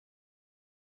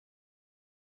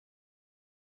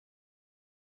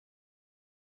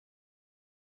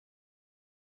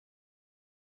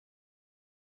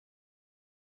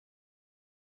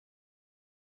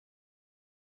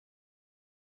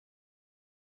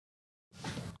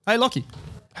Hey, Lockie.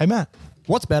 Hey, Matt.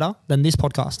 What's better than this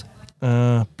podcast?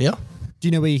 Beer? Do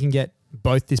you know where you can get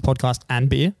both this podcast and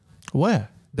beer? Where?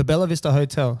 The Bella Vista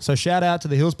Hotel. So shout out to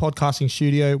the Hills Podcasting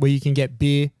Studio where you can get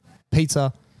beer,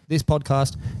 pizza, this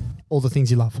podcast, all the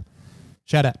things you love.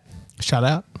 Shout out. Shout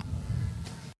out.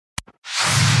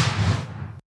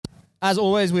 As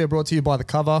always, we are brought to you by The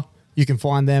Cover. You can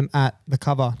find them at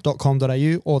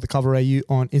thecover.com.au or The Cover AU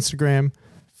on Instagram,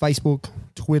 Facebook,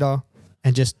 Twitter,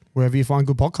 and just wherever you find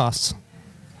good podcasts.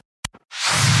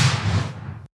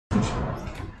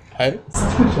 Hey?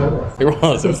 It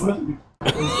was.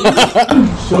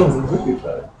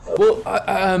 Well,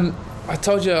 I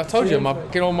told you,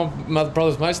 all my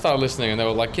brother's mates started listening, and they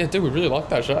were like, "Yeah, dude, we really like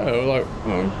that show." I was like,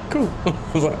 "Oh, cool."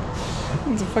 I was like,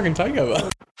 "It's a fucking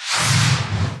takeover."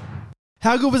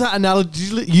 How good was that analogy?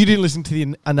 You didn't listen to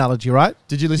the analogy, right?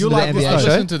 Did you listen to like the this NBA I show?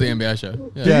 listened to the NBA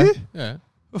show. Yeah. Yeah. Yeah.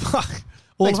 Fuck.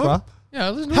 All Thanks, of them? bro. Yeah, I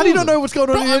listened to How do you all not of know them. what's going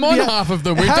on Bro, in the I'm on NBA? half of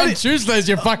them. We've How done did- Tuesdays,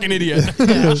 you fucking idiot.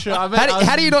 Yeah, sure. I mean,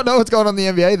 How do you not know what's going on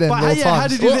in the NBA then? But at all yeah, how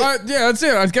times? did you Well, yeah, that's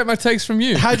it. I'd get my takes from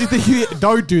you. How do you think you...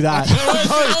 Don't do that. That's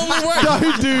the only way.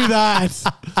 Don't do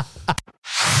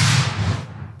that.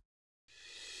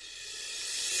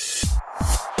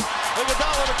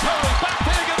 Iguodala to Curry, back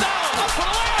to Iguodala, up for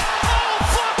the layup. Oh,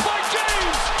 blocked by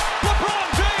James. LeBron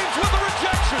James with the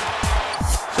rejection.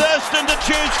 Thurston to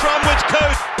choose from with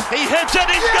Coates. He hits it,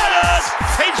 he's got it!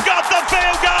 He's got the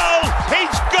field goal!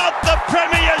 He's got the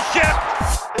premiership!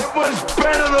 It was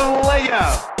better than Leo.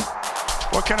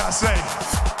 What can I say?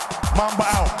 Mamba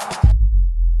out.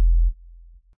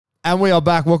 And we are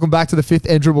back. Welcome back to the 5th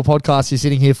End Dribble podcast. You're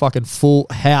sitting here fucking full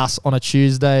house on a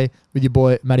Tuesday with your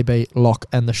boy Matty B, Lock,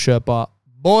 and the Sherpa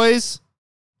boys.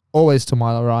 Always to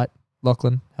my right.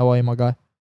 Lachlan, how are you, my guy?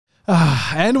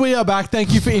 And we are back.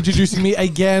 Thank you for introducing me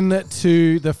again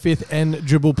to the 5th End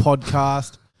Dribble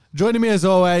podcast. Joining me as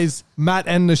always, Matt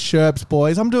and the Sherps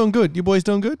boys. I'm doing good. You boys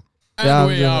doing good? And Yeah, I'm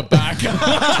we doing are it. back.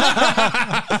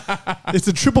 It's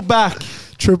a triple back.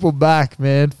 Triple back,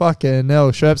 man. Fucking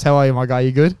hell. Sherps, how are you, my guy?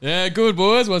 You good? Yeah, good,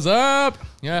 boys. What's up?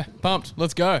 Yeah, pumped.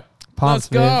 Let's go. Pumped, Let's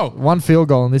go. man. One field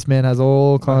goal, and this man has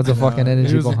all kinds of fucking He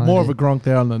energy was behind more it. of a Gronk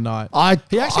there on the night. I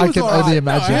He actually was can all only right.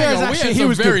 imagine. No, Hang on, actually- we had he some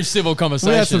was very good. civil We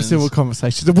conversations. had some civil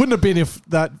conversations. It wouldn't have been if it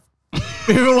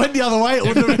went the other way. It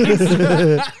wouldn't have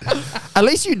been. At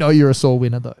least you know you're a sore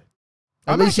winner, though.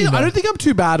 At least you know. I don't think I'm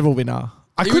too bad of a winner.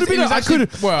 I He could was- have been. he was I actually-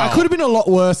 could. well- I could have been a lot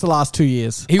worse the last 2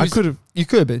 years. He I was- could have. You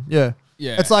could have been, yeah.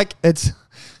 Yeah. It's like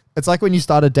when you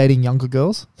started dating younger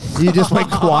girls. You just went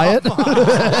quiet. So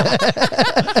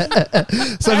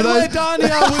for And those, we're done here.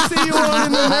 We'll see you all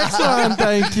in the next one.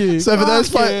 Thank you. so for those,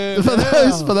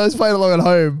 for those playing along at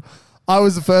home, I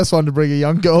was the first one to bring a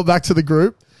young girl back to the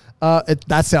group.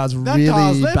 That sounds really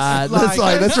does. bad. Let's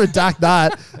Let's redact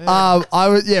that.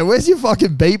 Where's your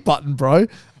fucking beat button, bro?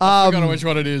 I don't know which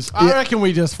one it is. I reckon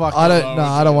we just fuck. I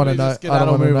don't want to know. I don't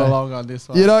want to move know. along on this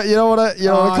one. You don't want to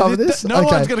cover this? No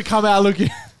one's gonna come out looking.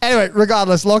 Anyway,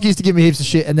 regardless, Locke used to give me heaps of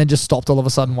shit and then just stopped all of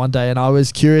a sudden one day, and I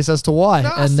was curious as to why. No,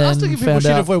 I and then still give people found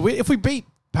shit out. if we beat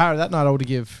Para that night. I would have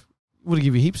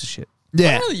give you heaps of shit. I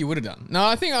Yeah, don't know that you would have done. No,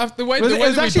 I think the way It was that we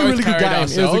actually a both really good carried game. It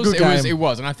was a ourselves, good game. it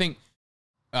was, and I think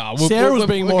Sarah was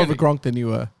being more of a Gronk than you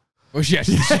were. Well, yeah,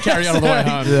 she carried on all the way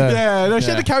home. Yeah. No, she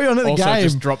had to carry on in the Also, game.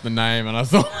 just dropped the name, and I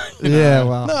thought, yeah.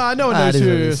 Well, No, no one Ah, knows it is who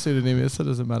what it her is. pseudonym is, so it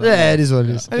doesn't matter. Yeah, it is what it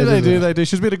is. And It they is do, what it they do.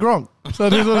 She's been a Gronk. So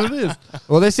it is what it is. is.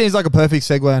 Well, this seems like a perfect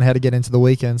segue on how to get into the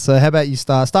weekend. So, how about you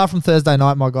start? Start from Thursday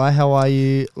night, my guy. How are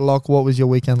you, Locke? What was your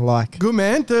weekend like? Good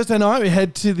man. Thursday night we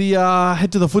head to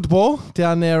the football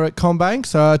down there at Combank.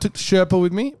 So I took the Sherpa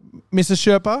with me, Mrs.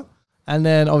 Sherpa. And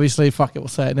then obviously, fuck it, we'll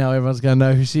say it now. Everyone's going to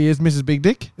know who she is. Mrs. Big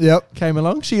Dick Yep. came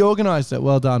along. She organised it.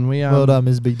 Well done. Well done,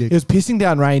 Ms. Big Dick. It was pissing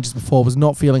down rain just before. Was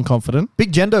not feeling confident.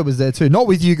 Big Jendo was there too. Not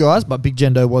with you guys, but Big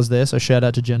Jendo was there. So shout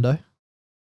out to Jendo.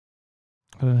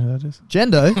 I don't know who that is.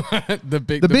 Jendo, the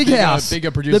big house, bigger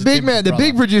producer, the big Tim's man, the brother.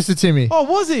 big producer Timmy. Oh,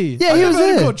 was he? Yeah, he was I've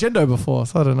never there. called Jendo before,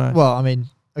 so I don't know. Well, I mean,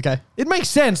 okay. It makes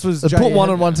sense. Was Let's put one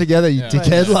on one together, you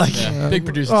dickhead. Yeah, Like, yeah. Big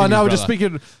producer. Oh, Timmy's now we're just brother.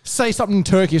 speaking. Say something in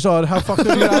Turkish. Oh, how fucked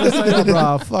are you how to say that,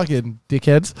 bruh? Fucking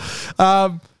dickheads.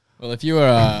 Well, if you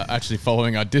were actually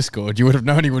following our Discord, you would have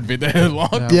known he would be there long.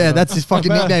 No. yeah, that's his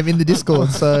fucking nickname in the Discord.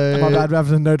 My So bad, we're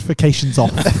having the notifications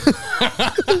off.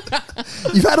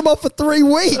 you've had him off for 3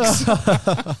 weeks.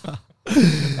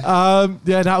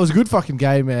 Yeah, that was a good fucking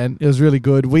game, man. It was really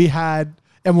good. We had,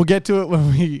 and we'll get to it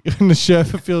when the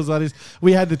Sherpa feels like this.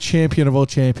 We had the champion of all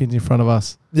champions in front of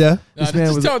us. Yeah. This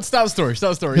man was. Start the story.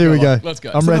 Start the story. Here we on. go. Let's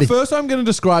go. I'm So ready. the first I'm going to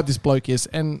describe this bloke is,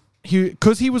 and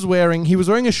because he was wearing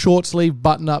a short sleeve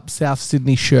button up South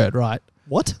Sydney shirt, right?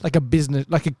 What? Like a business,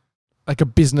 like a like a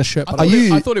business shirt. But Are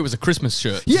you- I thought it was a Christmas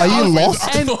shirt. Yeah, Are you I was-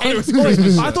 lost? I And, thought it and- was a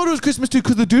Christmas I shirt. thought it was Christmas too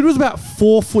because the dude was about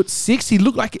 4'6". He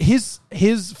looked like his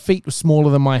feet were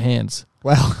smaller than my hands.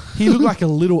 Wow. He looked like a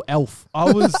little elf.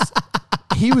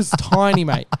 He was tiny,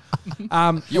 mate.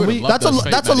 You would have loved That's those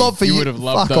feet, that's a Matty. lot for you. You would have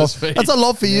loved Fuck those off. feet. That's a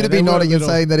lot for you Yeah, to be they were nodding and little.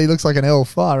 saying that he looks like an elf.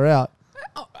 Far out.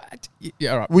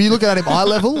 Yeah, all right. Were you looking at him eye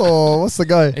level or what's the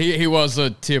go? He was a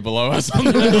tier below us on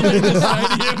the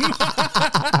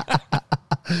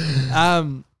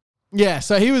stadium. Yeah,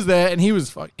 so he was there and he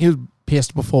was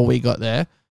pissed before we got there.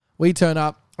 We turn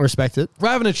up. Respect it. We're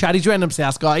having a chat. He's random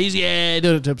South guy. He's doing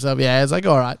it to himself. Yeah, it's like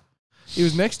all right. He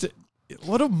was next to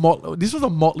this was a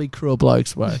motley crew of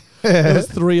blokes, bro. There was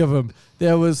 3 of them.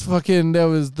 There was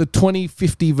the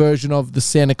 2050 version of the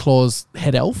Santa Claus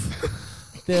head elf.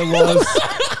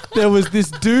 There was this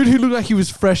dude who looked like he was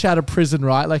fresh out of prison,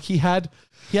 right? Like he had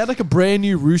like a brand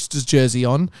new Roosters jersey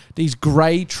on, these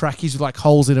grey trackies with like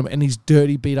holes in them, and these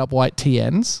dirty beat up white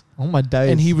TNs. Oh my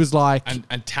days. And he was like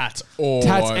and tats all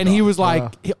tats, over. and he was like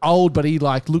old, but he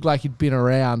like looked like he'd been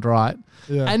around, right?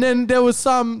 Yeah. And then there was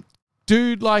some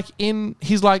dude like in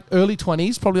his like early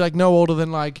 20s, probably like no older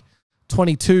than like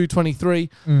 22, 23,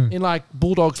 in like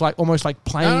Bulldogs, like almost like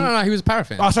playing. No, he was a Para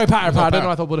fan. Oh, sorry, Para. I don't know. Para.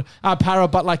 I thought Bulldog. Para,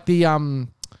 but like the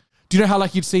do you know how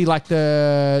like you'd see like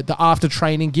the after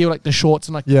training gear, like the shorts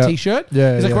and like Yeah. the t-shirt?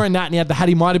 Yeah, He's like yeah. wearing that, and he had the hat.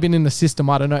 He might have been in the system.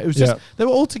 I don't know. It was just Yeah. they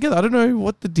were all together. I don't know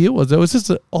what the deal was. It was just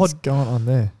an odd. What's going on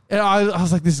there? And I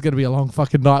was like, this is going to be a long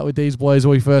fucking night with these boys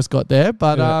when we first got there.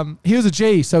 But Yeah. he was a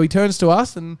G. So he turns to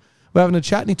us and we're having a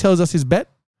chat and he tells us his bet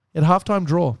at halftime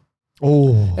draw.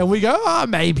 Oh, And we go,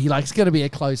 maybe. Like, it's going to be a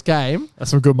close game. that's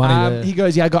some good money there. He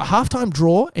goes, yeah, I got halftime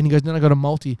draw. And he goes, then I got a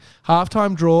multi.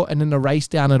 Halftime draw and then a race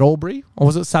down at Albury. Or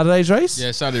was it Saturday's race?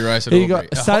 Yeah, Saturday race at He Albury.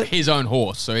 got His own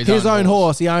horse. So His own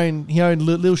horse. He owned a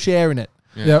little share in it.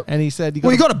 Yeah. Yep. And he said,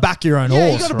 Well, you got to back your own yeah,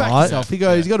 horse, you got to back right? yourself. He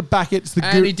goes, you got to back it. It's the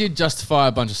And he did justify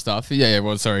a bunch of stuff. Yeah,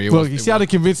 well, sorry. Well, he sounded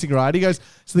convincing, right? He goes,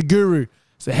 it's the Guru.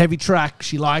 It's a heavy track.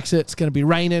 She likes it. It's going to be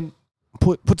raining.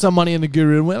 Put some money in the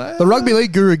Guru. And we're like, The rugby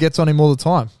league guru gets on him all the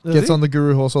time. Does Gets he? on the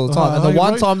guru horse all the time. Oh, And the okay,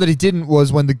 one right. time that he didn't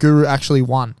was when the guru actually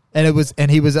won. And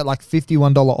he was at like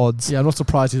 $51 odds. Yeah, I'm not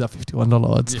surprised he's at $51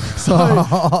 odds.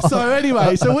 So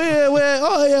anyway, so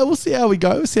we'll see how we go.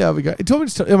 We'll see how we go. Do you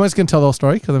want me to am I just going to tell the whole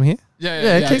story because I'm here?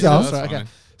 Yeah, keep so going. that's Sorry, fine. okay.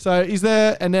 So he's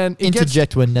there, and then it gets,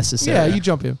 Interject when necessary. yeah, you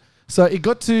jump in. So it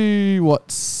got to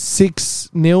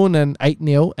 6-0 and then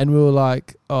 8-0, and we were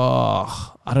like,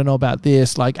 oh, I don't know about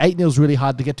this. Like 8-0 is really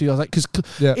hard to get to. I was like, because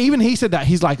Yeah. even he said that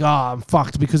he's like, oh, I'm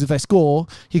fucked because if they score,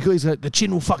 he's like, the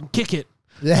Chin will fucking kick it.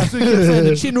 Yeah. That's what he kept saying.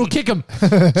 The Chin will kick him.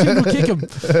 Chin will kick him.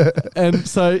 And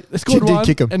so they scored Chin did one,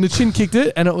 kick him. and the Chin kicked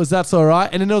it, and that's all right.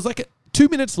 And then there was like 2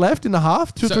 minutes left in the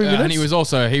half, 2 or 3 minutes. And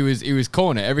he was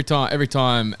calling it every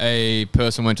time a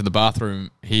person went to the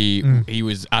bathroom. He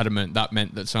was adamant that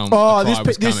meant that someone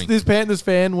was coming. This Panthers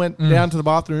fan went down to the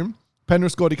bathroom.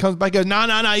 Penrith scored. He comes back, goes,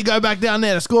 no, you go back down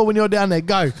there. Score when you're down there.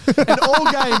 Go. And all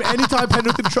game, anytime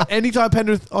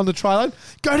Penrith on the try line,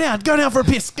 go down for a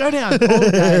piss. Go down. All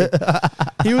game.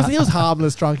 He was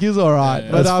harmless drunk. He was all right.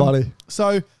 Yeah, But, that's funny.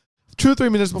 So 2 or 3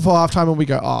 minutes before halftime, and we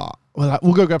go,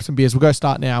 we'll go grab some beers. We'll go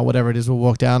start now. Whatever it is, we'll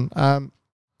walk down.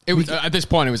 It was at this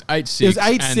point. It was 8-6. It was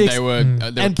 8-6, and they were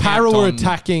and Para camped were on-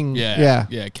 attacking. Yeah,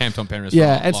 camped on Penrith.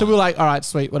 Yeah, and so we were like, all right,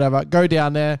 sweet, whatever. Go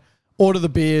down there, order the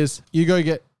beers. You go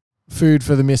get food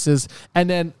for the missus, and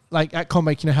then like at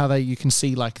Combank, you know how you can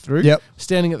see like through. Yep.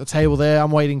 Standing at the table there,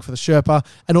 I'm waiting for the Sherpa,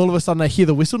 and all of a sudden I hear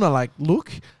the whistle, and I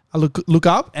look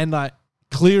up, and like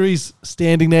Cleary's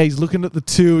standing there. He's looking at the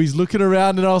 2. He's looking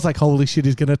around, and I was like, holy shit,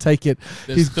 he's gonna take it.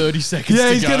 There's 30 seconds. Yeah,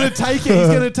 to he's go. going to take it. He's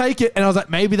going to take it. And I was like,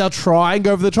 maybe they'll try and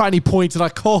go for the try. And he points and I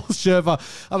call Sherpa.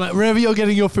 I'm like, wherever you're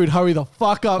getting your food, hurry the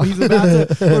fuck up.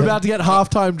 We're about to get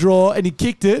halftime draw. And he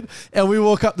kicked it. And we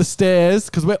walk up the stairs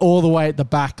because we're all the way at the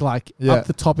back, like up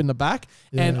the top in the back.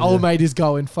 And old mate is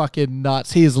going fucking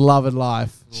nuts. He is loving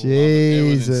life. It was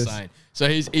Jesus. insane. So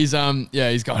he's going,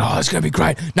 oh, it's going to be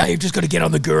great. No, you've just got to get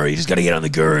on the Guru. You just got to get on the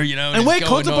Guru, you know. And we're it's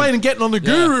going contemplating getting on the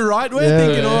Guru, right? We're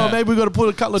thinking, maybe we've got to put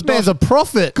a couple of This man's a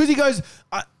prophet. Because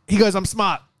he goes, I'm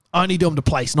smart. I only do him to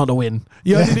place, not to win.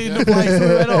 You only need him to place. We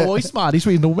went, oh, well, he's smart. He's a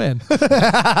reasonable man.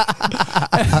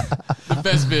 The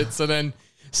best bit. So then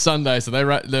Sunday, so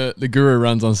the Guru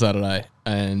runs on Saturday,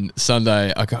 and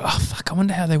Sunday I go, oh fuck, I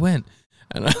wonder how they went.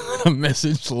 And I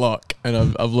messaged Locke, and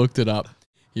I've looked it up.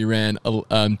 He ran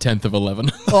 10th of 11.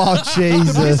 Oh, The Piss King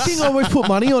Jesus. almost put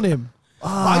money on him.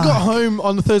 I got home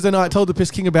on the Thursday night, told the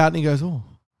Piss King about it, and he goes, oh,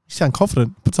 You sound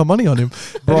confident. Put some money on him.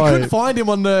 But I couldn't find him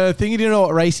on the thing. You didn't know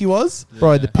what race he was.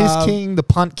 Bro, the piss king, the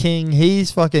punt king, he's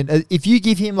fucking... If you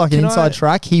give him like an inside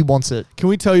track, he wants it. Can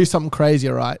we tell you something crazy,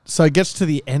 all right? So it gets to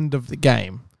the end of the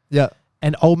game. Yeah.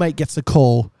 And old mate gets a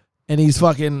call. And he's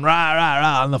fucking rah, rah,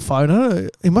 rah on the phone. I don't know.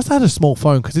 He must have had a small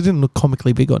phone because it didn't look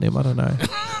comically big on him. I don't know.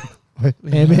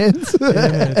 Ham-hands?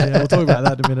 Yeah, we'll talk about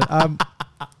that in a minute.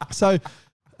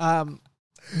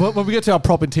 When we get to our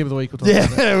prop and team of the week, we'll talk about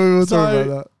that. we will So- talk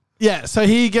about that. Yeah, so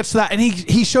he gets to that and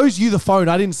he shows you the phone.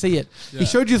 I didn't see it. He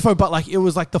showed you the phone, but like it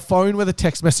was like the phone where the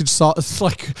text message it's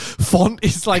like font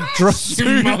is like it's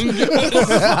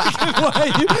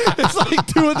like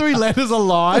 2 or 3 letters a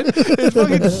line. It's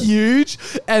fucking huge.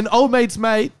 And old mate's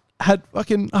mate had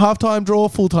fucking halftime draw,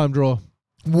 full-time draw.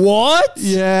 What?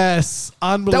 Yes.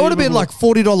 Unbelievable. That would have been like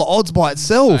 $40 odds by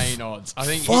itself. Insane odds. I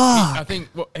think. Fuck. I think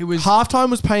it was.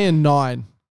 halftime was paying 9.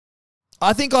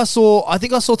 I think I saw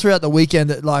throughout the weekend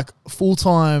that like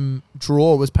full-time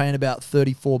draw was paying about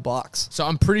 $34. So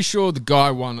I'm pretty sure the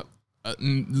guy won at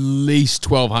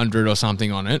least 1,200 or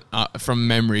something on it from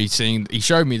memory. He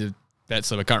showed me the bet,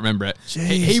 so I can't remember it.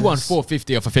 He won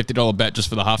 $450 off a $50 bet just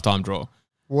for the halftime draw.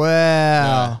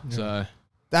 Wow. So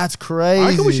That's crazy. I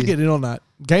reckon we should get in on that.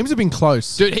 Games have been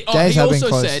close. dude,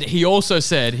 he also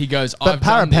said he goes. But I've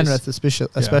Para done this. Penrith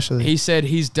especially. He said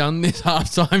he's done this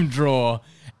halftime draw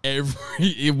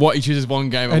he chooses one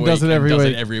game a And week does it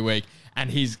every week. And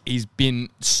he's been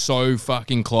so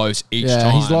fucking close each Yeah,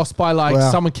 time. he's lost by like Wow.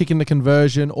 someone kicking the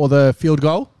conversion or the field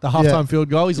goal, the halftime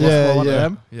field goal. He's lost by one of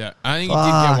them. Yeah, I think he did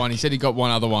Fuck. get one. He said he got one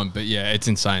other one, but yeah, it's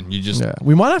insane. You just Yeah,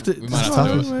 we might have to. We might have to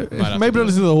do it. We might have Maybe to not do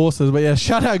listen to the horses, but yeah,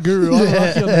 shout out Guru. I'm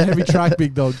lucky on the heavy track,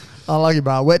 big dog. Unlucky,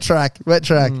 bro. Wet track.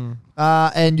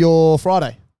 And your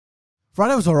Friday.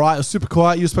 Friday was alright. It was super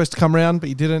quiet. You were supposed to come around, but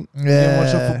you didn't. You didn't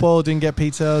watch the football. Didn't get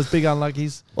pizza. It was big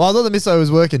unluckies. Well, I thought the misso was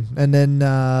working, and then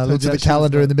looked at the out she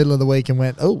calendar was in the middle of the week and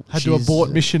went, "Oh, Had to she's abort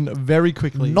mission very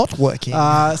quickly. not working."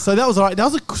 So that was alright.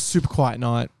 That was a super quiet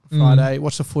night. Friday.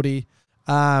 Watched the footy.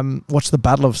 Watched the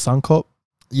Battle of Suncorp.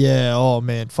 Yeah. Oh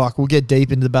man, fuck. We'll get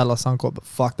deep into the Battle of Suncorp, but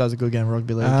fuck, that was a good game of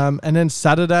rugby league. And then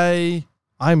Saturday,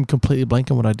 I'm completely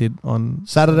blanking what I did on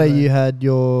Saturday, you had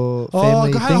your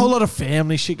family I had thing. a whole lot of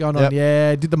family shit going on. Yep.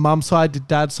 Yeah, did the mum side, did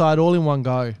dad side, all in one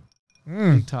go.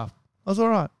 Mm. Big tough. I was all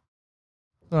right.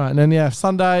 All right, and then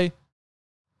Sunday,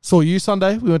 saw you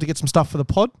Sunday. We went to get some stuff for the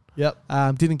pod. Yep.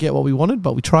 Didn't get what we wanted,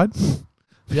 but we tried.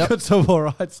 Yep. Got some all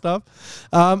right stuff.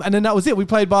 And then that was it. We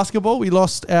played basketball. We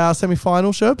lost our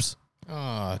semi-final, Sherps.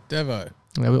 Oh, Devo.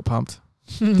 Yeah, we got pumped.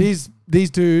 These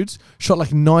dudes shot like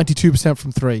 92%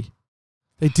 from 3.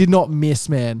 They did not miss,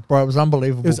 man. Bro, it was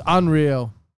unbelievable. It was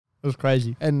unreal. It was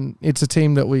crazy. And it's a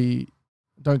team that we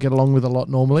don't get along with a lot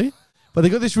normally. But they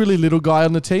got this really little guy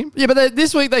on the team. Yeah, but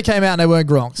this week they came out and they weren't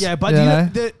Gronks. Yeah, but you you know?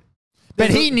 know, But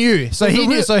he knew. So he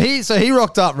knew. So he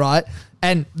rocked up, right?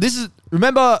 And this is,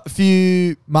 remember a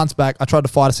few months back, I tried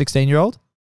to fight a 16-year-old?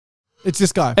 it's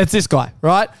this guy. It's this guy,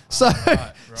 right? So,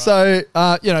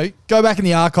 go back in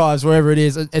the archives, wherever it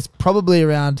is. It's probably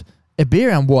around, it'd be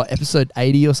around what, episode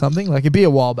 80 or something? Like, it'd be a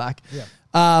while back.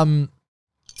 Yeah.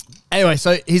 Anyway,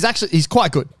 so he's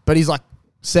quite good, but he's like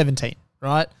 17,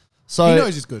 right? So He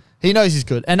knows he's good. He knows he's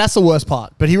good, and that's the worst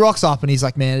part. But he rocks up and he's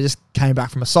like, man, I just came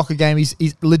back from a soccer game. He's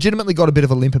legitimately got a bit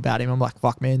of a limp about him. I'm like,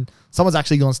 fuck, man, someone's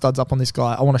actually gone studs up on this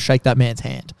guy. I want to shake that man's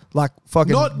hand. Like,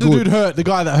 fucking Not the good. dude hurt, the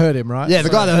guy that hurt him, right? Yeah, the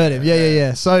guy that hurt him.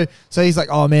 Yeah. So he's like,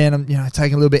 oh man, I'm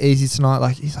taking a little bit easy tonight.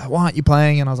 Like, he's like, why aren't you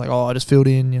playing? And I was like, oh, I just filled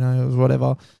in, it was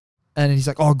whatever. And he's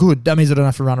like, oh, good. That means I don't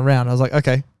have to run around. I was like,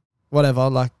 okay, whatever.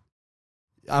 Like,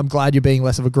 I'm glad you're being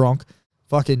less of a Gronk.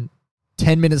 Fucking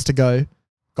 10 minutes to go.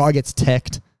 Guy gets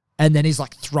teched. And then he's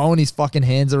like throwing his fucking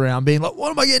hands around, being like, what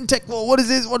am I getting teched for? What is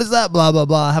this? What is that? Blah, blah,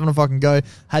 blah. Having a fucking go.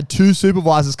 Had 2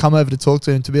 supervisors come over to talk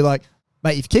to him to be like,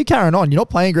 mate, if you keep carrying on, you're not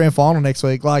playing grand final next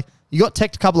week. Like, you got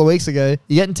teched a couple of weeks ago.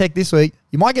 You're getting teched this week.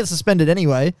 You might get suspended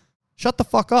anyway. Shut the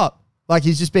fuck up. Like,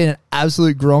 he's just being an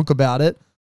absolute Gronk about it.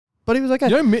 But he was okay.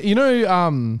 You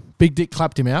know, Big Dick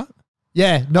clapped him out?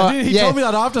 Yeah. No, He told me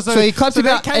that after. So he clapped him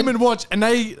out. They came and watched, and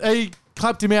they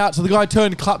clapped him out. So the guy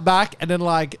turned, clapped back, and then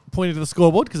like pointed to the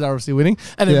scoreboard because they were obviously winning.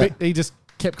 And then he just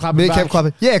kept clapping Big back. kept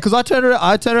clapping. Yeah, because I turned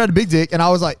around to Big Dick and I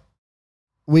was like,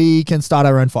 we can start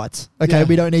our own fights. Okay, Yeah.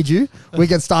 we don't need you. We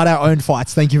can start our own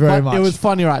fights. Thank you very But much. it was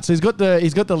funny, right? So he's got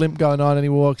the limp going on, and he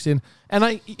walks in,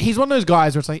 and he's one of those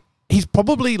guys where it's like he's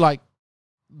probably like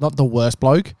not the worst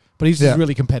bloke, but he's just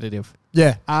really competitive.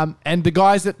 yeah. And the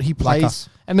guys that he plays, us.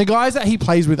 and the guys that he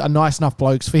plays with are nice enough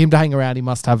blokes for him to hang around. He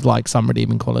must have like some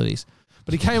redeeming qualities.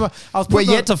 But he came up. I was We're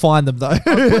putting yet to find them though.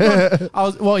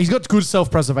 well, he's got good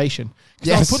self-preservation. I was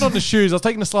Yes. putting on the shoes. I was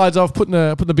taking the slides off, putting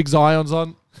the big Zions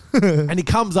on, and he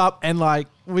comes up and like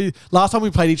last time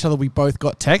we played each other, we both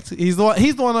got teched. He's the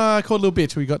one I called little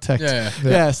bitch. We got teched.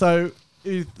 Yeah. So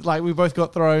like we both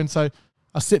got thrown. So I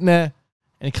was sitting there.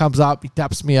 And he comes up, he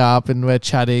taps me up, and we're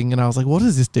chatting. And I was like, what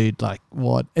is this dude? Like,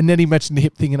 what? And then he mentioned the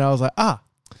hip thing, and I was like,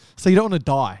 so you don't want to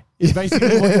die. Is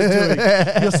basically what you're doing.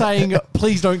 You're saying,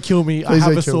 please don't kill me. I Please have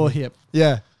don't a kill sore me. hip.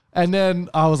 Yeah. And then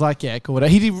I was like, yeah, cool.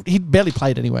 He barely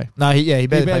played anyway. No, he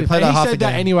barely played And like he half a said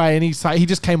that game. anyway, and he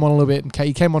just came on a little bit, and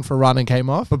he came on for a run and came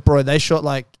off. But bro, they shot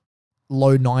like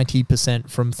low 90%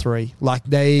 from 3. Like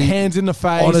they Hands in the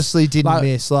face. honestly didn't Like-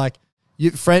 miss. Like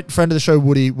friend of the show,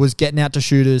 Woody, was getting out to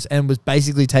shooters and was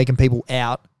basically taking people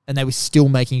out, and they were still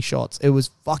making shots. It was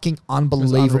fucking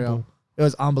unbelievable. unreal. It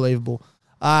was unbelievable.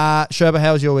 Sherba,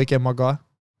 how was your weekend, my guy?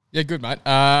 Yeah, good, mate.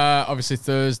 Obviously,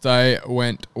 Thursday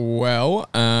went well.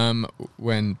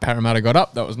 When Parramatta got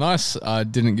up, that was nice. I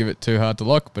didn't give it too hard to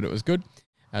lock, but it was good.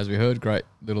 As we heard, great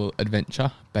little adventure.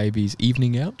 Baby's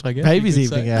evening out, I guess. Baby's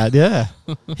evening out, yeah.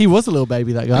 He was a little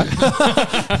baby, that guy.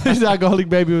 Whose alcoholic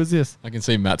baby was this? I can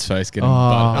see Matt's face getting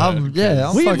I'm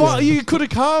You could have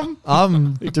come. I'll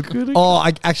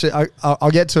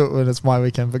get to it when it's my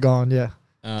weekend, but go on, yeah.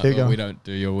 Keep going. We don't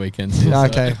do your weekends here.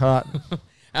 Okay, all right.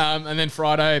 And then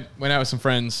Friday, went out with some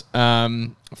friends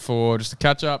for just a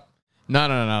catch up. No.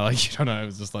 Like, you don't know. It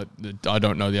was just like, I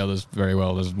don't know the others very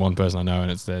well. There's one person I know,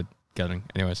 and it's their gathering.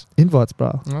 Anyways. Invites,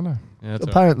 bro. I know. Yeah, that's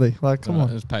Apparently, like, come all right.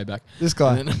 on, It's payback. this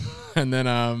guy. And then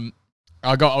I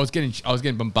was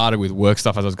getting bombarded with work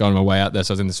stuff as I was going my way out there,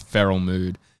 so I was in this feral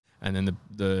mood. And then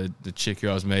the chick who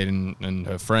I was meeting and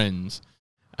her friends,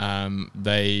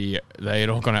 they had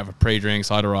all gone out for pre-drinks.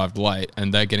 I'd arrived late,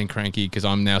 and they're getting cranky because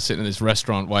I'm now sitting in this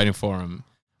restaurant waiting for them.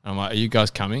 I'm like, are you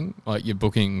guys coming? Like, your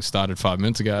booking started 5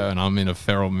 minutes ago, and I'm in a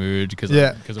feral mood because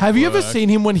Have you ever seen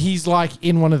him when he's like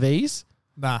in one of these?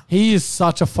 Nah. He is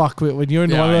such a fuckwit when you're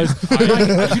in one of those.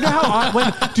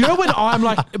 Like, do you know when I'm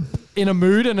like in a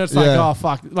mood and it's like, oh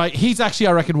fuck, like he's actually,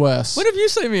 I reckon, worse. When have you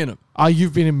seen me in them? Oh,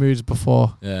 you've been in moods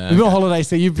before. Yeah, You've been on holiday,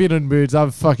 so you've been in moods.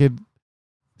 I've fucking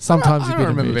sometimes I you've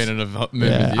don't been remember in moods. being in a mood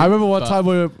Yeah. with you. I remember one time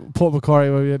we were at Port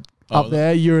Macquarie when we were up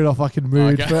there. You were in a fucking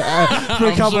mood Okay. for a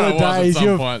I'm couple sure of it was at days. some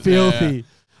You're point. filthy.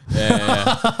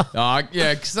 Yeah.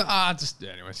 Because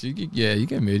anyways, you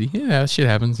get moody. Yeah, shit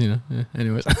happens, you know. Yeah,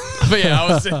 anyways. But yeah, I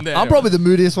was sitting there. I'm probably the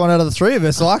moodiest one out of the three of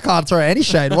us, so I can't throw any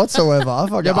shade whatsoever.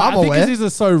 Yeah, but I'm I think aware. these are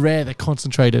so rare, they're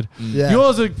concentrated. Yeah.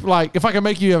 Yours are like, if I can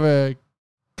make you have a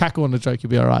cackle on the joke, you'll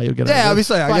be all right. You'll get it. Yeah,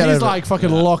 obviously, I But get he's over it. like fucking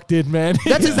locked in, man.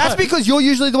 That's because you're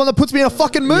usually the one that puts me in a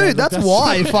fucking mood. look, that's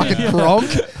why, you fucking cronk.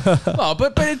 Oh,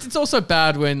 but it's also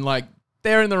bad when like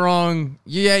they're in the wrong.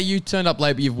 Yeah, you turned up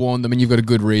late, but you've warned them, and you've got a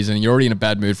good reason. You're already in a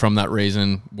bad mood from that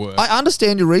reason. Work. I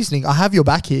understand your reasoning. I have your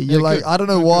back here. You're Yeah, like, good. I don't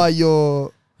know why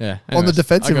you're Yeah, on the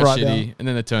defensive I got right shitty, now. and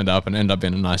then they turned up and ended up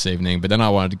being a nice evening. But then I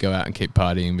wanted to go out and keep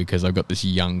partying because I've got this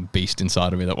young beast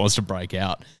inside of me that wants to break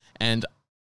out, and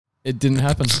it didn't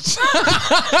happen.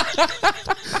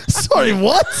 Sorry,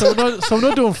 what? So I'm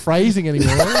not doing phrasing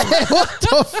anymore. What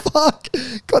the fuck?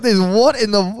 Got this what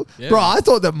in the... Yeah. Bro, I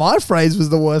thought that my phrase was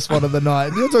the worst one of the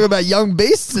night. You're talking about young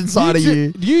beasts inside of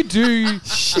you. You do.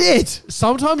 Shit.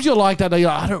 Sometimes you're like that. You're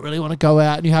like, I don't really want to go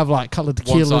out, and you have like a couple of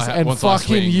tequilas, and once I fucking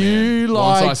swing, you man.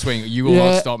 like. Once I swing, you will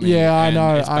not stop me. Yeah, I and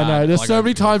know, it's I know. bad. There's Like, so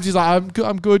many times he's like,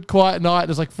 I'm good, quiet night.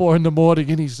 It's like 4 a.m,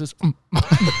 and he's just.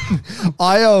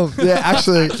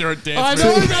 Actually, You're a dance I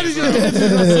know routine. that he's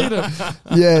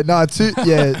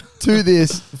to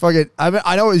this fucking.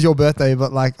 I know it was your birthday,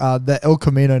 but like the El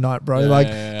Camino night, bro. Yeah, like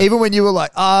yeah. even when you were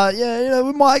like,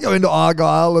 we might go into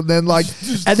Argyle, and then like,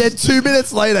 and then 2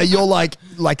 minutes later, you're like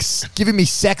giving me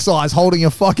sex eyes, holding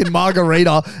a fucking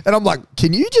margarita, and I'm like,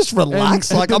 can you just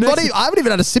relax? And Like the I'm not. next- Even, I haven't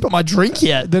even had a sip of my drink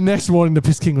yet. The next morning, the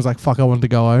Piss King was like, "Fuck, I wanted to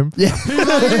go home." Yeah.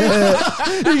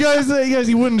 He goes,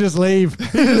 he wouldn't just leave. He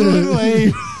just wouldn't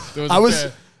leave. There was I a was-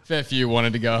 fair few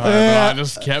wanted to go home, but I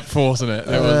just kept forcing it.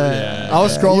 It was, I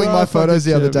was scrolling You my are photos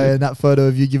the fucking other day, champion. and that photo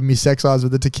of you giving me sex eyes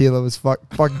with the tequila was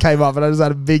fucking came up, and I just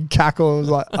had a big cackle. I was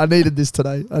like, I needed this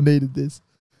today. I needed this.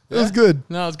 It was good.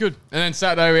 No, it was good. And then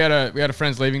Saturday we had a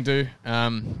friend's leaving do.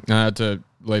 I had to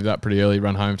leave that pretty early,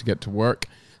 run home to get to work.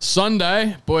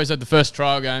 Sunday, boys had the first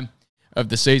trial game of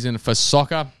the season for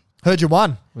soccer. Heard you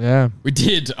won. Yeah. We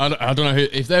did. I don't know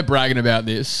if they're bragging about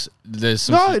this. There's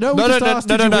some No. We just asked,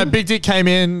 did you win? Big Dick came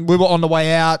in. We were on the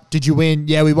way out. Did you win?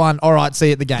 Yeah, we won. All right, see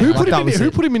you at the game. Who Like, that was who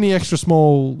it. put him in the extra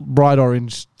small bright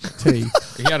orange tee?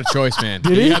 He had a choice, man.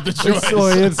 Did he? had the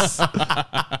choice.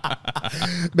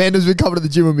 Manda's been coming to the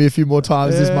gym with me a few more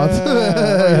times this month.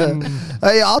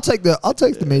 Hey, I'll take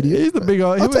the medium. He's the big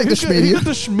old. I'll take the He got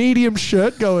the medium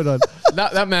shirt going on.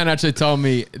 That man actually told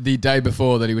me the day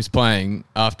before that he was playing,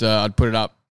 after I'd put it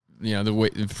up, you know,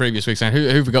 the previous week, saying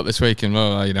who forgot this week, and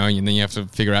and then you have to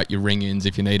figure out your ring-ins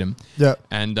if you need them. Yeah.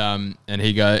 And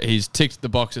he's ticked the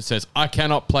box that says I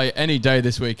cannot play any day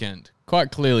this weekend.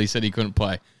 Quite clearly said he couldn't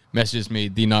play. Messaged me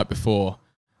the night before.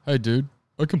 Hey, dude,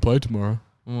 I can play tomorrow.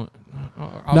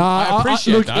 I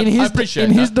appreciate that.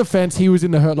 In his defense, he was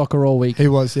in the Hurt Locker all week. He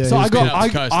was, yeah. So he I was got, cool. Up the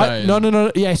coast, eh?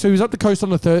 no. Yeah, so he was up the coast on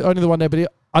the third, only the one day,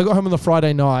 but I got home on the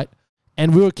Friday night,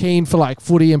 and we were keen for like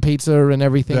footy and pizza and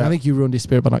everything. Yeah. I think you ruined his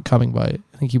spirit by not coming, but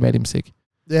I think you made him sick.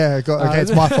 Yeah, okay,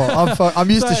 it's my fault. I'm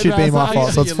used to shit being my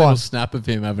fault, so it's A fine. little snap of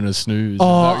him having a snooze. Is that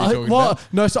what you're talking about?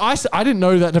 No, so I didn't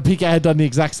know that Napika had done the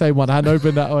exact same one. I hadn't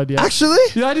opened that one yet. Actually?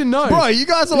 Yeah, I didn't know. Bro, you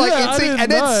guys are like, Yeah, I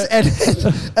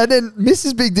and then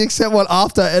Mrs. Big Dick sent one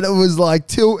after, and it was like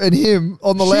Tilt and him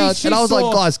on the lounge, she and I was like,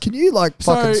 saw- guys, can you like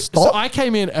fucking stop? So I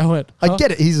came in and I went, I huh?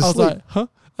 get it, he's I was asleep. like, huh?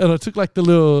 And I took like the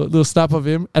little snap of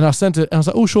him and I sent it. And I was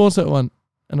like, oh, Sean sent one.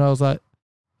 And I was like,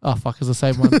 oh, fuck, it's the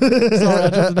same one. Sorry, I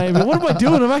dropped the name. What am I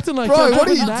doing? I'm acting like Bro, I'm what are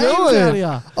dropping you names out doing?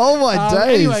 here. Oh my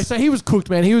days. Anyway, so he was cooked,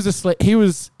 man. He was asleep. He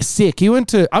was sick.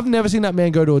 I've never seen that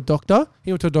man go to a doctor.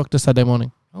 He went to a doctor Saturday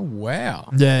morning. Oh, wow.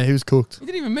 Yeah, he was cooked. You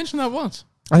didn't even mention that once.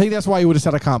 I think that's why he would have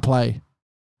said I can't play.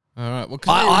 All right. Well,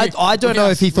 I don't know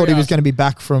if he thought he was going to be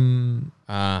back from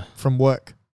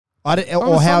work. I don't, On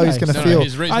or a how he's Sunday. going to feel.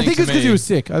 His reasoning I think to it's because me- he was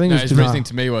sick. I think No, it was his just reasoning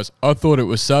to me was, I thought it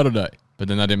was Saturday, but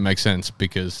then that didn't make sense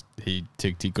because he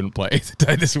ticked he couldn't play either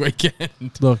day this weekend.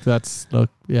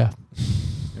 yeah.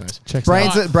 Anyways. Checks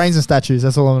Brains, out. brains and statues.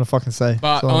 That's all I'm going to fucking say.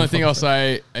 But That's the all I'm only gonna thing I'll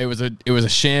fucking say, it was a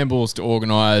shambles to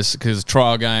organise because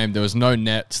trial game. There was no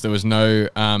nets. There was no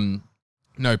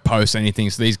posts, anything.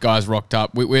 So these guys rocked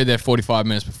up. We're there 45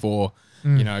 minutes before,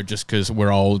 you know, just because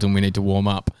we're old and we need to warm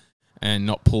up and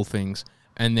not pull things.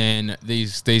 And then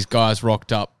these guys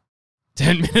rocked up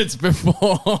 10 minutes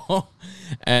before,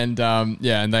 and and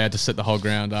they had to set the whole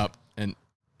ground up. And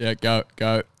go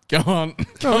on.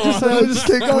 Just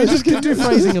keep going. Just do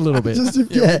phrasing a little bit.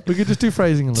 Yeah. We could just do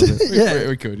phrasing a little bit. Yeah.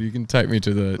 We could. You can take me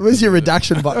to the. Where's your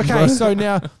redaction button? Okay, bro? so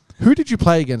now, who did you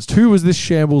play against? Who was this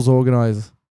shambles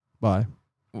organised by?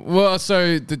 Well,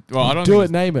 so I don't Do think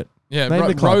it, name it. Yeah, Name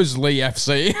the club. Rosalie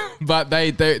FC, but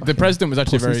the president was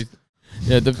actually very.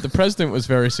 Yeah, the president was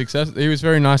very successful. He was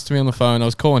very nice to me on the phone. I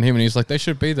was calling him, and he was like, "They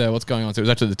should be there. What's going on?" So it was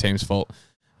actually the team's fault,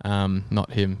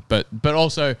 not him. But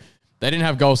also, they didn't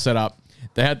have goals set up.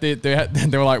 They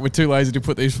were like, "We're too lazy to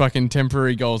put these fucking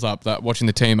temporary goals up." That watching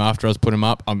the team after us put them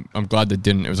up, I'm glad they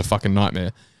didn't. It was a fucking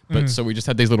nightmare. But so we just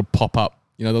had these little pop up.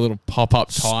 You know, the little pop-up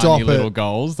Stop tiny it. little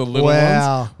goals, the little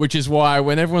Wow. ones, which is why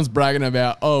when everyone's bragging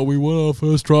about, oh, we won our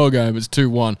first trial game, it's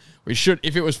 2-1. We should,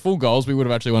 if it was full goals, we would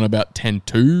have actually won about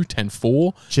 10-2,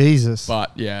 10-4. Jesus.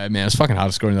 But yeah, man, it's fucking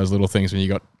hard scoring those little things when you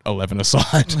got 11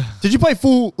 aside. Did you play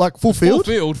full field? Full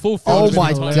field. Oh It's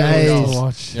my been a days. tiny little goal.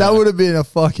 Watch. Yeah. That would have been a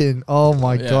fucking. Oh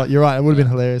my Yeah. god, you're right. It would have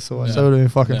been hilarious to watch. Yeah. That would have been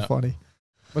fucking Yeah. funny.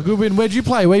 But Goodwin, where'd you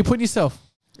play? Where you putting yourself?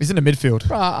 He's in the midfield.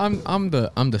 Bruh,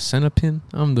 I'm the centre pin.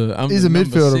 He's the a number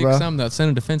midfielder, 6. bro. I'm that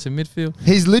centre defensive midfield.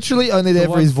 He's literally only there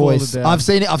The for his one voice. fallen down.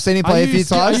 I've seen him play Are a you few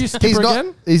sti- are times. you skipper He's not.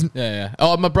 again? He's Yeah.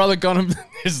 Oh, my brother got him.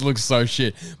 This looks so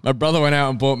shit. My brother went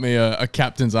out and bought me a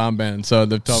captain's armband, so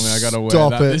they've told me I got to wear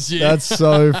stop that it. this year. That's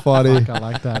so funny. I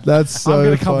like that. That's so I'm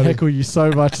going to come funny. heckle you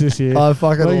so much this year. I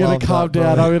fucking We're love going to calm that,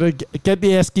 down. bro. I'm going to get the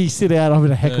Esky, sit out. I'm going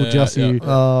to heckle Yeah, just yeah. you.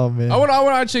 Oh man. I want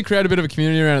to actually create a bit of a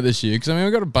community around it this year because I mean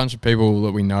we've got a bunch of people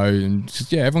that we know and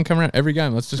just, everyone come around every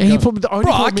game. Let's just And go. he probably, the only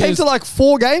Bro, I problem came is, to like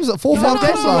 4 games, 4 or 5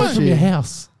 games last from your year.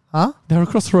 house. Huh? They were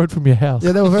across the road from your house.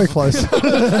 Yeah, they were very close.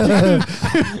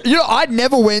 You know, I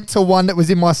never went to one that was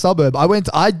in my suburb.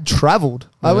 I travelled.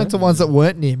 I went to ones that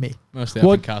weren't near me. Mostly up in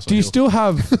What Castle do you Hill. still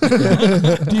have?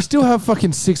 Do you still have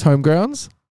fucking 6 home grounds?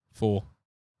 4.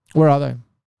 Where are they?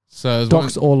 So there's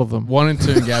Docs all of them. 1 and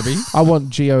 2 in Gabby. I want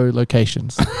geo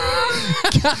locations.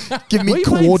 Give Where me you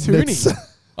playing coordinates. Toonie?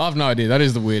 I have no idea. That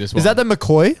is the weirdest one. Is that the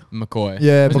McCoy? McCoy?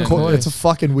 Yeah, Where's that McCoy. noise? It's a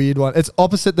fucking weird one. It's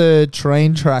opposite the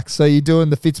train tracks. So you're doing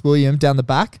the Fitzwilliam down the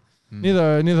back. near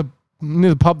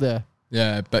the pub there.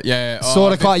 Yeah, but yeah.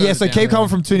 Sort of kind. Yeah, so keep coming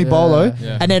from Toonie Bolo.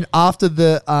 Yeah. And then after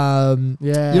the,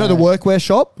 Yeah. you know the workwear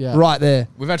shop? Yeah. Right there.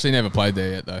 We've actually never played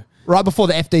there yet though. Right before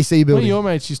the FDC One of building. your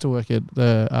mates used to work at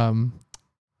the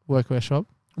workwear shop.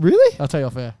 Really? I'll tell you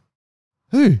off air.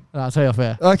 Who? No, I'll tell you off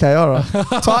air. Okay, all right.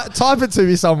 Type it to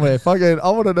me somewhere. Fucking, I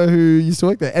want to know who used to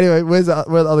work there. Anyway, where are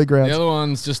the other grounds? The other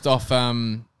one's just off.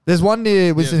 There's one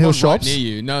near Winston Hill there's one Shops. right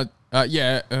near you. No,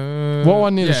 yeah. What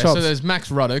one near the shops? So there's Max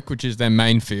Ruddock, which is their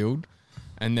main field,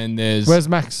 and then there's Where's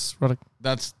Max? Roddick?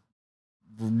 that's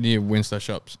near Winster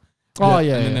Shops, Oh,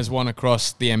 yeah. And then there's one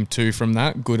across the M2 from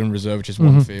that, Good and Reserve, which is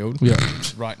one field. Yeah.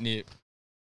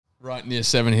 Right near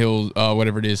Seven Hills,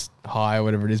 whatever it is, High, or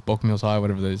whatever it is, Bochum Hills High,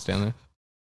 whatever it is down there.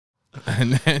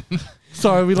 And then...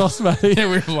 Sorry, we lost Matty. Yeah,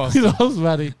 we lost. We lost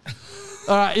Matty.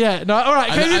 All right, yeah. No, all right.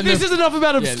 And This is enough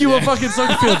about obscure fucking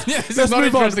soccer fields. Yeah, this Let's is not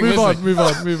move on. interesting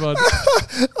Move on.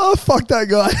 Oh, fuck that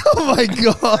guy. Oh, my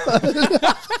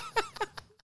God.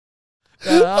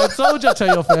 I told you I'd tell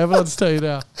you off air, but I'll just tell you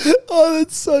now. Oh,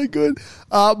 that's so good.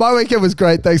 My weekend was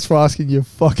great. Thanks for asking, you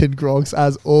fucking grogs,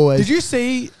 as always. Did you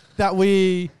see that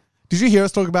Did you hear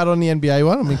us talk about it on the NBA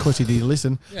one? I mean, of course you did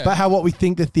listen. Yeah. But what we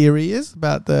think the theory is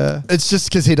about the... It's just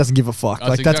because he doesn't give a fuck.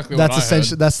 That's exactly what I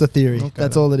essentially heard. that's the theory. Okay,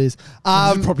 that's then. all it is.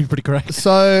 This is probably pretty correct.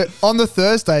 So on the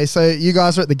Thursday, so you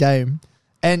guys were at the game,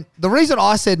 and the reason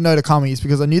I said no to coming is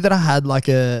because I knew that I had like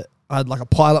a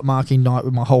pilot marking night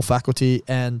with my whole faculty,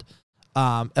 and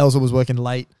Elsa was working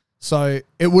late, so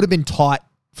it would have been tight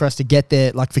for us to get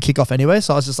there like for kickoff anyway.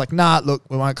 So I was just like, nah, look,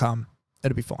 we won't come.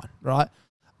 It'll be fine, right?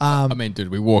 I mean, dude,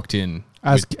 we walked in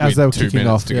As with they were 2 kicking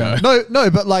minutes off, to yeah. go. No,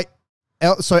 but like,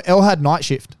 Elle had night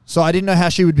shift, so I didn't know how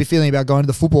she would be feeling about going to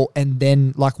the football and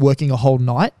then like working a whole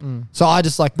night. So I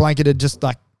just like blanketed, just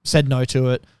like said no to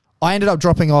it. I ended up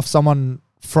dropping off someone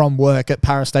from work at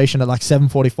Paris Station at like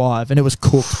 7:45, and it was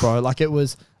cooked, bro. Like it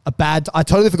was a bad. I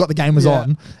totally forgot the game was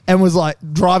on, and was like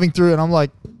driving through, and I'm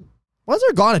like, why is there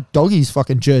a guy in a doggies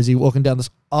fucking jersey walking down this?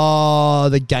 Oh,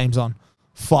 the game's on.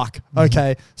 Fuck.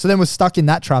 Okay. So then we're stuck in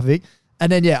that traffic.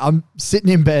 And then, I'm sitting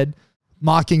in bed,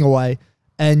 marking away.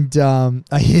 And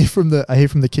I hear from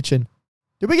the kitchen,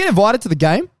 did we get invited to the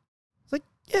game? It's like,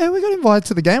 yeah, we got invited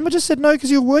to the game. I just said no because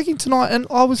you were working tonight and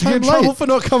I was You home get in trouble late. for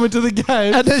not coming to the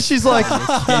game. And then she's like,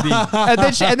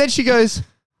 and then she goes,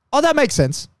 oh, that makes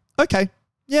sense. Okay.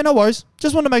 Yeah, no worries.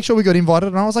 Just wanted to make sure we got invited.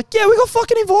 And I was like, yeah, we got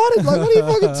fucking invited. Like, what are you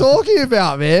fucking talking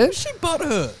about, man? She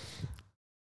butthurt.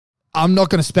 I'm not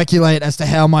going to speculate as to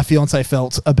how my fiance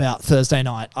felt about Thursday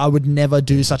night. I would never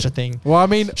do such a thing. Well, I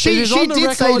mean, She- it is she on the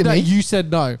did say record to that me- you said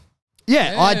no.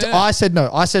 Yeah, Yeah. I said no.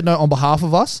 I said no on behalf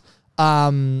of us.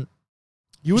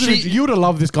 You would She- have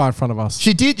loved this guy in front of us.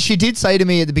 She did say to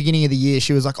me at the beginning of the year,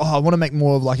 she was like, oh, I want to make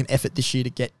more of like an effort this year to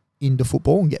get into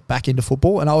football and get back into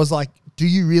football. And I was like, do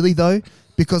you really though?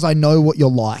 Because I know what you're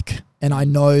like. And I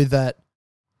know that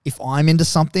if I'm into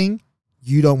something,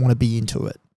 you don't want to be into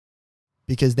it.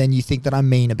 Because then you think that I'm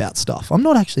mean about stuff. I'm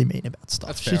not actually mean about stuff.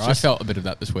 That's She's fair. I just- felt a bit of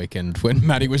that this weekend when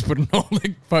Maddie was putting all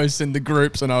the posts in the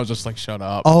groups, and I was just like, "Shut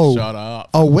up! Oh. Shut up!"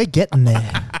 Oh, we're getting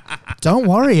there. Don't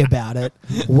worry about it.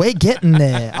 We're getting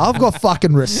there. I've got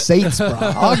fucking receipts, bro.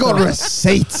 I got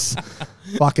receipts.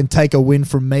 Fucking take a win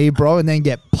from me, bro, and then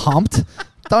get pumped.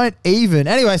 Don't even.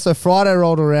 Anyway, so Friday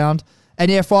rolled around,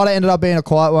 and Friday ended up being a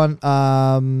quiet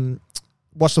one.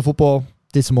 Watched the football,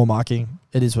 did some more marking.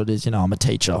 It is what it is. You know, I'm a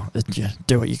teacher. You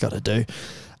do what you got to do.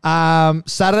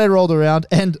 Saturday rolled around,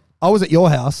 and I was at your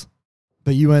house,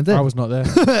 but you weren't there. I was not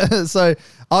there. So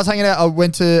I was hanging out. I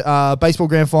went to baseball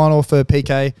grand final for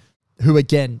PK, who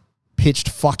again pitched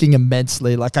fucking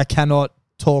immensely. Like I cannot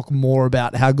talk more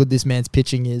about how good this man's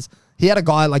pitching is. He had a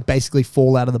guy like basically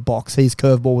fall out of the box. His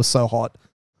curveball was so hot.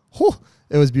 Whew,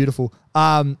 it was beautiful.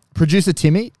 Producer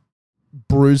Timmy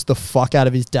bruised the fuck out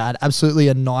of his dad. Absolutely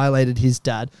annihilated his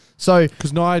dad. So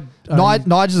Because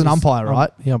Nige is an umpire, right?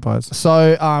 He umpires.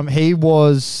 So he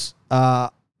was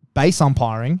base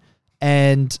umpiring,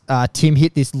 and Tim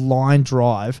hit this line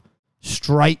drive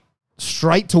straight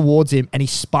towards him, and he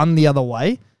spun the other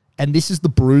way, and this is the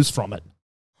bruise from it.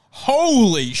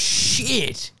 Holy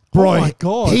shit! Bro, Oh my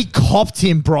God. he copped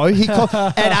him, bro. And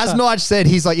as Nige said,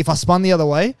 he's like, if I spun the other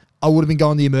way, I would have been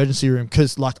going to the emergency room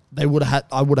because like I would have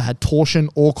had torsion,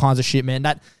 all kinds of shit, man.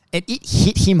 And it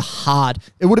hit him hard.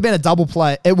 It would have been a double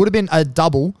play. It would have been a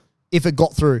double if it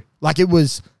got through. Like it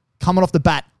was coming off the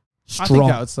bat I strong.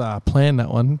 think that was planned, that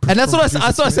one. And that's what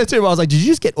I said to him. I was like, did you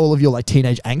just get all of your like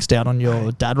teenage angst out on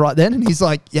your dad right then? And he's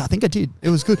like, yeah, I think I did. It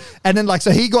was good. And then like,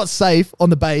 so he got safe on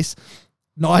the base.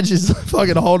 Nige is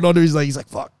fucking holding on to his leg. He's like,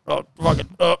 fuck, oh, fucking,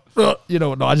 you know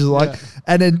what Nige is like. Yeah.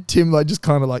 And then Tim like just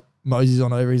kind of like moseys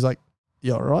on over. He's like,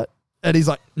 you all right? And he's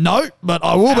like, no, but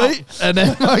I will be. And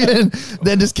then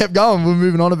then just kept going. We're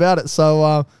moving on about it.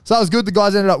 So that was good. The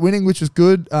guys ended up winning, which was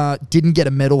good. Didn't get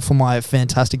a medal for my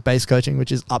fantastic base coaching,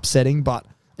 which is upsetting, but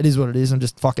it is what it is. I'm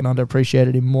just fucking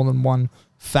underappreciated in more than one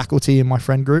faculty in my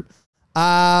friend group.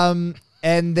 And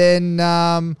then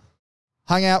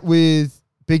hung out with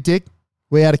Big Dick.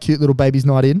 We had a cute little baby's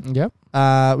night in,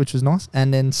 Yep. which was nice.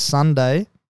 And then Sunday,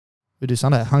 We do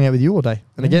Sunday. I hung out with you all day.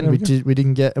 And again, there we we go.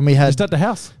 didn't get... And we had Just at the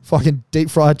house. fucking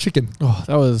deep fried chicken. Oh,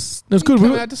 that was good.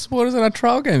 Come out to support us at our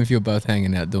trial game if you're both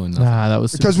hanging out doing nothing. Nah, that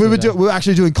was Because we were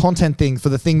actually doing content things for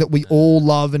the thing that we all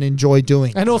love and enjoy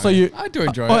doing. and also you. I do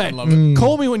enjoy Oh, it. I yeah. love it.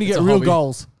 Call me when you It's get a real hobby.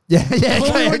 goals. Yeah, yeah,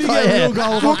 Call me when you get real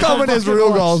goals. We'll come when there's fucking real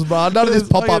watch. goals, bro. None of this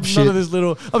pop-up None shit. of this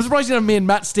little. I'm surprised you have me and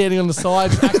Matt standing on the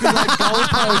sides acting like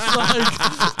goalposts.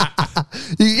 Like,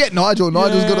 You can get Nigel.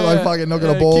 Nigel's got to like fucking knocking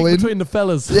a ball kick in. between the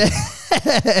fellas. Yeah.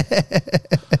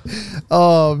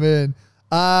 Oh man.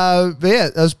 But yeah,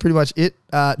 that was pretty much it.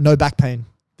 No back pain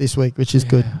this week, which is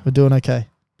good. We're doing okay.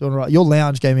 Doing all right. Your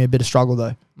lounge gave me a bit of struggle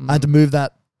though. I had to move the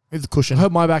cushion. I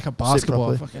hurt my back at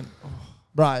basketball. properly. Fucking.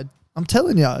 Right. I'm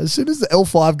telling you, as soon as the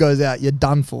L5 goes out, you're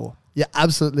done for. You're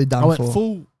absolutely done I went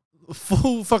for.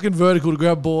 full fucking vertical to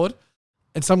grab board,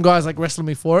 and some guys like wrestling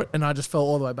me for it, and I just fell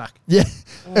all the way back. Yeah.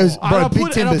 It was, bro,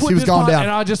 big timbers. He was going down.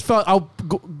 and I just felt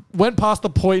went past the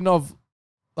point of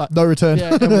No return.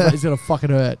 yeah, and was like, it's gonna fucking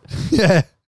hurt. Yeah.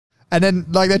 And then,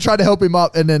 like, they tried to help him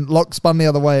up, and then Locke spun the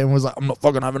other way and was like, I'm not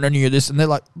fucking having any of this. And they're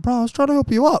like, bro, I was trying to help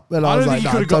you up. And I I was don't like,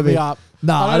 think he could have got me up.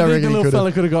 No, I don't think reckon the he little could fella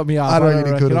have. could have got me up. I don't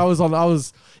reckon he could have. I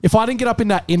was. If I didn't get up in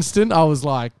that instant, I was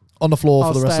like, On the floor I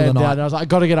for was the rest of the staying down. night. And I was like, I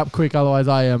got to get up quick, otherwise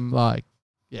I am like,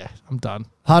 yeah, I'm done.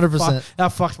 100%. That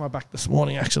fucked my back this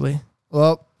morning, actually.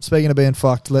 Well, speaking of being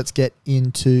fucked, let's get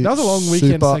into That was a long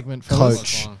weekend Super segment, fellas.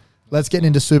 Coach. Let's get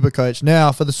into Super Coach.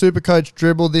 Now, for the Super Coach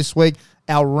dribble this week,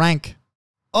 our rank,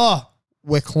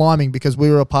 we're climbing because we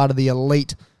were a part of the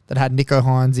elite that had Nico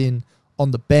Hines in on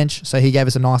the bench. So he gave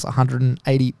us a nice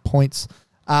 180 points.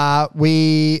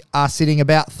 We are sitting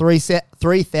about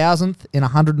 3,000th in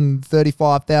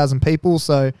 135,000 people.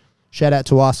 So shout out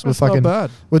to us. That's not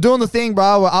bad. We're doing the thing,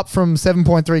 bro. We're up from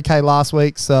 7.3K last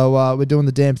week. So we're doing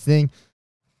the damn thing.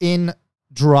 In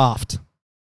draft,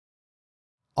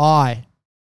 I,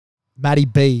 Matty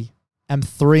B, am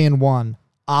 3-1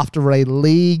 after a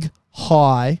league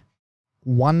high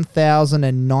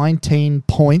 1,019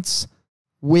 points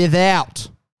without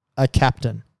a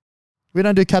captain. We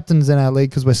don't do captains in our league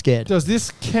because we're scared. Does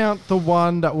this count the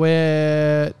one that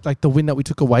we're like the win that we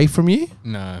took away from you?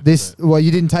 No. Well,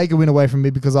 you didn't take a win away from me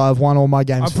because I've won all my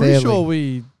games I'm pretty fairly. sure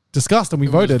we discussed and we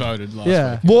It was voted. voted last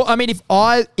Yeah. week. Well, I mean, if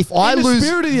I In the lose,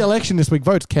 spirit of the election this week,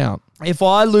 votes count. if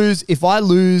I lose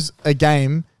a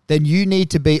game, then you need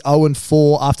to be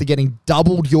 0-4 after getting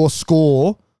doubled your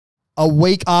score a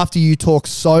week after you talk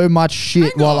so much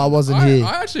shit Hang while I on. wasn't here.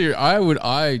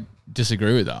 I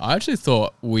disagree with that. I actually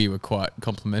thought we were quite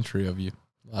complimentary of you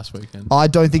last weekend. I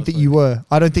don't think that you were.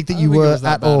 I don't think that I you don't think it were was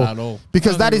that at bad all. at all.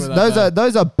 Because I that don't is think we were that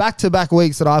those are back-to-back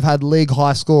weeks that I've had league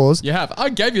high scores, You have. I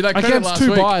gave you that credit Against last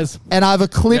two week. buys. and I've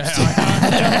eclipsed.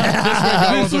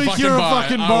 This week you're a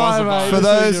fucking buy, mate. For This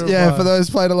those, week you're a buy. for those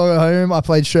playing along at home, I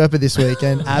played Sherpa this week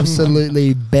and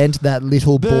absolutely bent that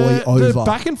little boy over. The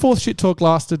back and forth shit talk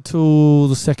lasted till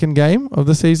the second game of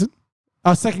the season.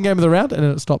 Second game of the round, and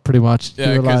then it stopped pretty much.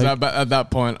 Yeah, You were because like, at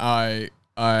that point, I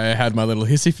had my little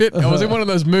hissy fit. I was in one of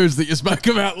those moods that you spoke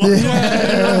about.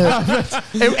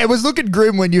 It was looking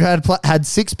grim when you had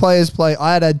 6 players play.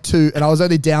 I had 2, and I was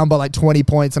only down by like 20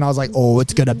 points, and I was like, "Oh,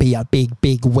 it's gonna be a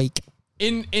big week."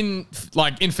 In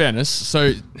fairness,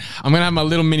 so I'm gonna have my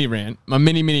little mini rant, my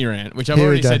mini rant, which I've Here we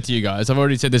already go. said to you guys. I've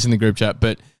already said this in the group chat,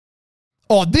 but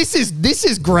Oh, this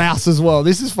is grouse as well.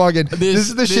 This is fucking. This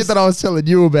is the shit that I was telling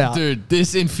you about. dude,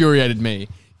 this infuriated me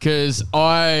because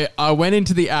I went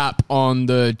into the app on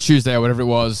the Tuesday or whatever it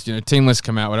was. You know, team list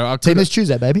come out. Whatever. Team is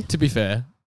Tuesday, baby. To be fair,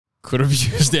 could have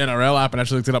used the NRL app and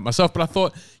actually looked it up myself, but I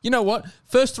thought, you know what?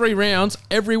 First 3 rounds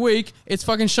every week, it's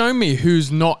fucking showing me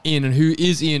who's not in and who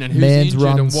is in and who's Man's injured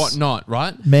and runs. whatnot,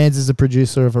 right? Mans is a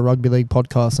producer of a rugby league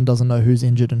podcast and doesn't know who's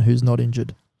injured and who's not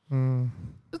injured.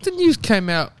 The news came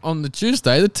out on the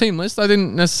Tuesday, the team list. I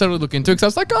didn't necessarily look into it because I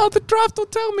was like, oh, the draft will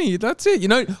tell me. That's it. You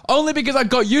know, only because I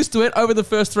got used to it over the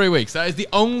first 3 weeks. That is the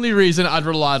only reason I'd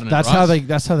relied on it. that's right? how they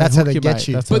That's how hook they you, get mate.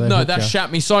 you. That's how But they no, hook that you.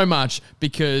 shat me so much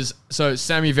because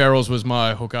Sammy Verrills was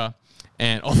my hooker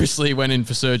and obviously went in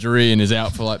for surgery and is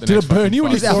out for like the Did next it burn you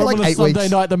when you He's out saw for him like on a 8 Sunday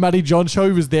weeks. night? The Matty John show,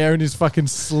 he was there in his fucking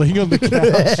sling on the couch. I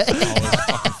was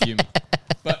fucking fuming.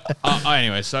 But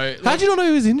anyway, so How'd you not know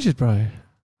he was injured, bro?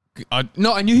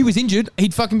 no, I knew he was injured.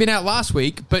 He'd fucking been out last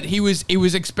week, but he was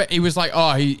like,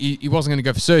 oh, he wasn't going to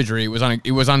go for surgery.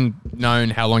 It was unknown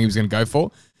how long he was going to go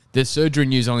for. The surgery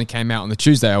news only came out on the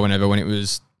Tuesday or whenever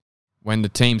when the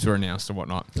teams were announced and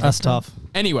whatnot. That's tough.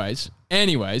 Anyways,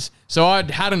 so I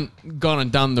hadn't gone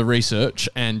and done the research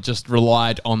and just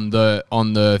relied on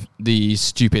the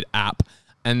stupid app,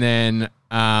 and then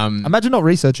Imagine not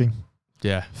researching.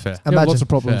 yeah, fair. You have Imagine. lots of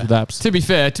problems Fair. with apps. To be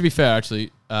fair,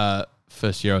 actually,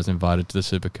 first year I was invited to the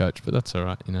Super Coach, but that's all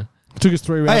right, you know. Took us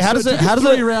 3 rounds. Hey, how does it- Took us how does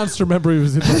 3 it- rounds to remember he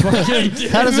was in the fucking.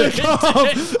 How does it?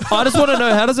 I just want to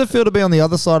know, how does it feel to be on the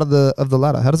other side of the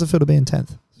ladder? How does it feel to be in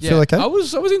 10th? Feel okay? I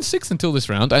was in 6th until this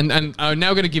round, and I'm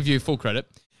now going to give you full credit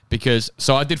because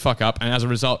I did fuck up, and as a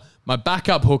result, my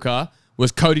backup hooker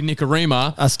was Cody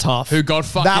Nikorima, That's tough. who got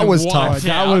fucking That was wiped tough.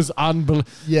 That out. was unbelievable.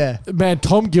 Yeah. Man,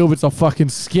 Tom Gilbert's a fucking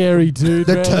scary dude.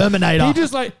 The man. Terminator. He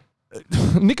just like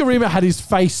Nikorima had his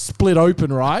face split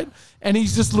open, right? And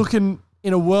he's just looking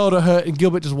in a world of hurt, and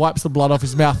Gilbert just wipes the blood off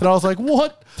his mouth. And I was like,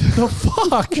 what the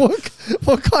fuck?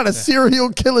 What kind of serial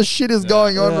killer shit is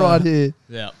going on right here?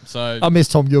 Yeah, so I miss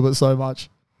Tom Gilbert so much.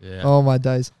 yeah. Oh my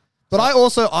days. But I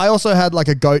also had like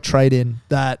a GOAT trade in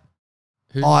that.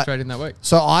 Who I- traded in that week?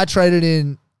 So I traded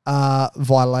in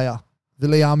Vilea,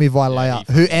 Viliami Vilea,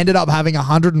 Yeah, who ended up having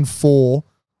 104.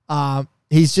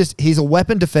 He's a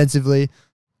weapon defensively.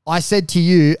 I said to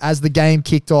you as the game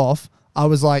kicked off, I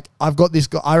was like, I've got this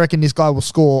guy. I reckon this guy will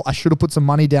score. I should have put some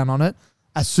money down on it.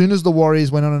 As soon as the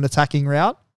Warriors went on an attacking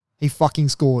route, he fucking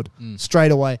scored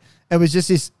straight away. It was just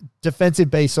this defensive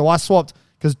beast. So I swapped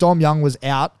because Dom Young was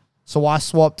out. So I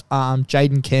swapped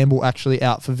Jaden Campbell actually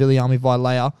out for Viliami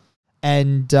Vilea.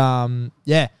 And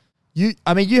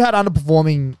you had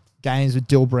underperforming games with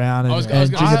Dill Brown and, I was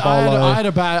and gonna-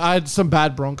 Jigabolo. I had some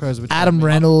bad Broncos. Which Adam fucked me.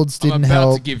 Reynolds I'm didn't about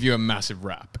help. to give you a massive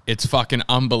rap. It's fucking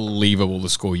unbelievable the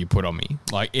score you put on me.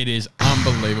 Like, it is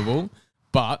unbelievable.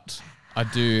 But I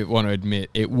do want to admit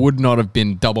it would not have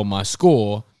been double my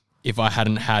score if I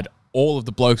hadn't had all of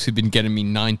the blokes who've been getting me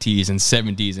 90s and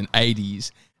 70s and 80s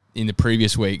in the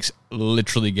previous weeks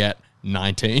literally get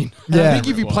 19. And I Yeah. think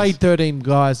if you It was. played 13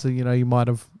 guys, so, you might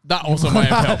have. That also may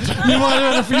have helped. You might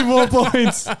have had a few more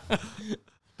points.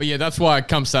 But yeah, that's why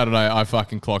come Saturday, I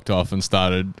fucking clocked off and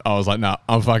started. I was like, nah,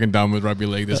 I'm fucking done with rugby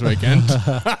league this weekend.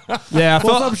 Yeah, I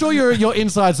Well, felt, I'm sure your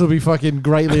insights will be fucking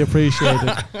greatly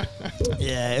appreciated.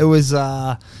 yeah, it was.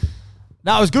 No,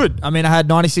 it was good. I mean, I had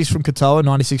 96 from Katoa,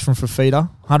 96 from Fafita,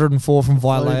 104 from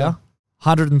Vilea,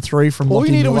 103 from All Lockie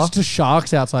you needed Miller, was just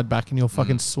Sharks outside back, and you're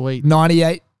fucking sweet.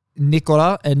 98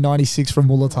 Nicola, and 96 from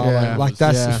Mulatalo. Yeah. Like,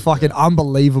 that's Yeah. fucking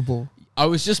unbelievable. I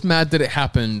was just mad that it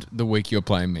happened the week you were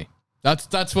playing me. That's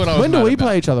what I was. When do mad we about.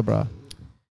 play each other, bro?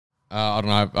 I don't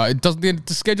know. It doesn't.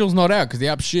 The schedule's not out because the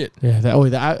app's shit. Yeah, the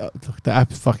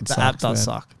app fucking The sucks. app does man.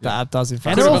 suck. The app does, in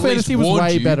fact. Could've And at all least fantasy was warned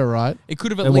way you. better, right? It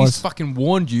could have at It least was. fucking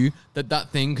warned you that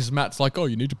thing because Matt's like, oh,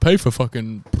 you need to pay for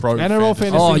fucking pro. NRL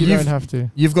fantasy, Oh, you you've- don't have to.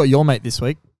 You've got your mate this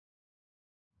week.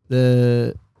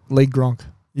 The League Gronk.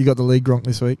 You got the League Gronk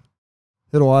this week.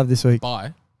 Who do I have this week? Uh,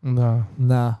 Buy. No.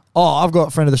 Nah. Oh, I've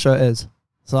got friend of the show, Ez.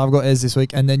 So I've got Ez this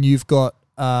week. And then you've got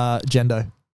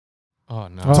Jendo. Oh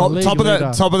no. Oh, Top, league top of the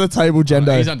leader. top of the table,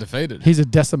 Jendo. He's undefeated. He's a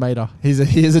decimator. He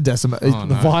is a decimal. Oh,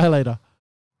 The no. violator.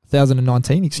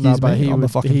 2019, excuse No, but me. he I'm the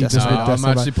would- fucking he just decimator. would I'm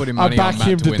decimate. actually putting I money back on Matt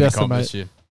him to to win the comp decimate. this year.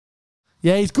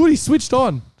 Yeah, he's good. He's switched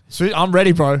on. Sweet, I'm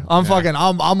ready, bro.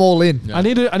 I'm all in. Yeah. I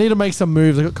need to make some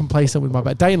moves. I got complacent with my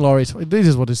back. Dane Laurie. This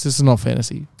is what it is. This is not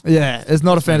fantasy. Yeah, it's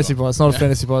not a fantasy pod. It's not a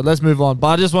fantasy pod. Let's move on. But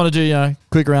I just want to do,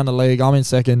 quick around the league. I'm in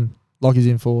second. Lockie's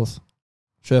in fourth.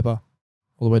 Sherpa,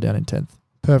 all the way down in 10th.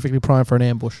 Perfectly primed for an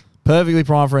ambush. Perfectly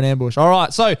primed for an ambush. All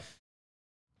right, so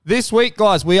this week,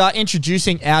 guys, we are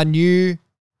introducing our new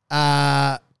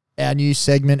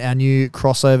segment, our new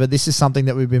crossover. This is something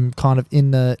that we've been kind of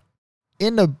in the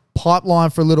pipeline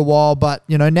for a little while, but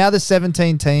now there's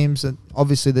 17 teams, and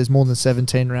obviously there's more than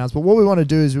 17 rounds. But what we want to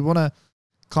do is we want to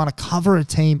kind of cover a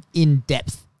team in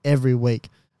depth every week.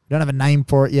 We don't have a name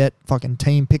for it yet. Fucking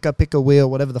team pick a wheel,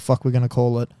 whatever the fuck we're going to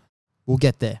call it. We'll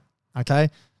get there. Okay.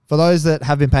 For those that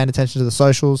have been paying attention to the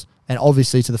socials and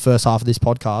obviously to the first half of this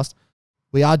podcast,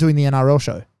 we are doing the NRL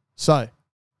show. So,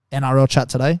 NRL chat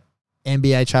today,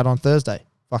 NBA chat on Thursday.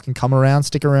 Fucking come around,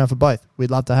 stick around for both.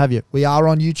 We'd love to have you. We are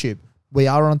on YouTube. We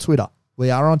are on Twitter. We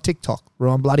are on TikTok. We're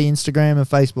on bloody Instagram and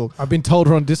Facebook. I've been told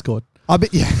we're on Discord.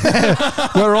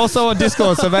 We're also on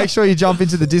Discord, so make sure you jump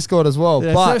into the Discord as well.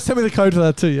 Yeah, But send me the code for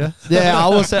that too, yeah? yeah,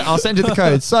 I'll send you the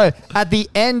code. So at the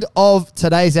end of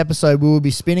today's episode, we will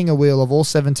be spinning a wheel of all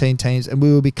 17 teams, and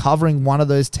we will be covering one of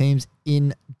those teams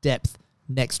in depth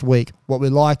next week. What we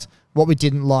liked, what we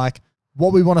didn't like,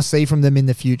 what we want to see from them in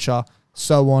the future,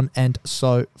 so on and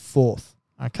so forth.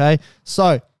 Okay?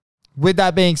 So with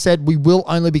that being said, we will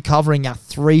only be covering our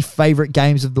 3 favorite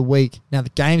games of the week. Now, the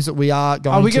games that we are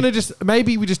going Are we to... going to just,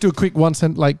 maybe we just do a quick one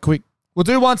sentence, quick We'll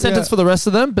do one sentence for the rest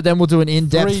of them, but then we'll do an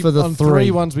in-depth for the on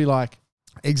 3. ones we like.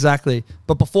 Exactly.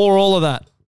 But before all of that,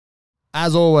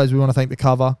 as always, we want to thank the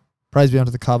cover. Praise be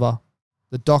unto the cover,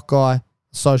 the doc guy,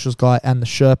 the socials guy, and the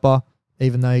Sherpa,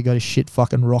 even though he got his shit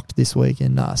fucking rocked this week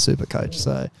in Supercoach.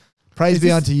 So praise Is be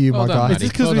this- unto you, well my done, guy. Is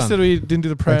this because Well we done. said we didn't do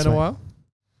the prayer Thanks, in a mate. while?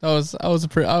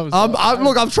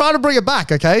 Look, I'm trying to bring it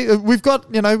back. Okay, we've got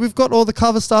all the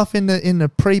cover stuff in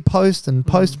the pre-post and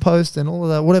post and all of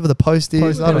that. Whatever the post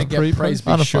is, I don't get Praise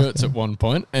I Be don't shirts fucking at one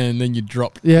point, and then you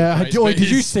drop. Yeah. Praise Did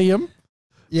you Be's. see them?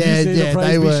 yeah, Did you see the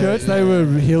Praise Be shirts? They were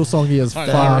Hillsongy as I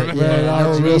fuck. know, I Yeah, remember. they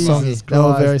were real Jesus songy. They were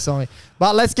Christ. very songy.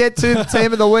 But let's get to the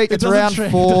team of the week. It's round It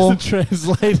 4. doesn't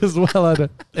translate as well. I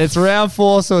don't. It's round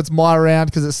 4, so it's my round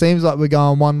because it seems like we're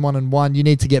going 1-1-1. You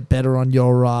need to get better on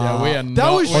your. Yeah, we are That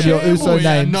not. was we are- your Uso we are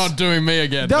names. not doing me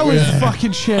again. That was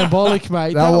fucking shambolic,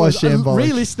 mate. That was shambolic.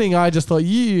 Re-listening, I just thought,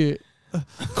 you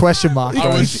question mark. I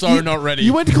bro. was so not ready.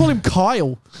 went to call him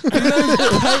Kyle. Keon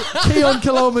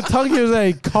Kalamatungi was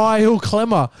a Kyle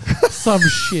Clemmer. Some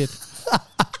shit.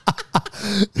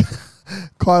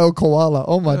 Kyle Koala.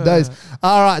 Oh my days.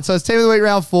 All right, so it's team of the week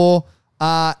round 4.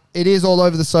 It is all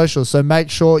over the socials, so make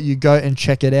sure you go and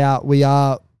check it out. We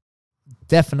are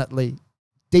definitely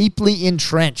deeply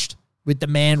entrenched with the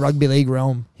man rugby league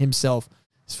realm himself.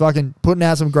 He's fucking putting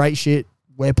out some great shit.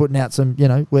 We're putting out some,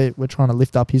 we're trying to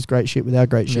lift up his great shit with our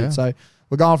great shit. Yeah. So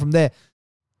we're going from there.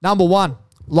 Number 1,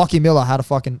 Lockie Miller had a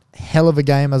fucking hell of a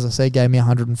game. As I said, gave me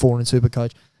 104 in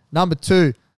Supercoach. Number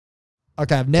 2,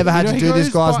 okay, I've never had to do this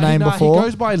guy's name before. He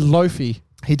goes by Lofi.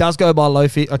 He does go by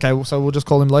Lofi. Okay, so we'll just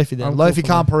call him Lofi then. I'm cool Lofi for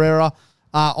Khan Pereira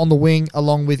on the wing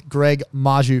along with Greg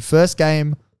Marju. First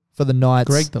game for the Knights.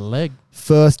 Greg the leg.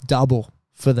 First double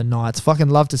for the Knights. Fucking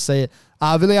love to see it.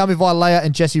 Viliami Vailea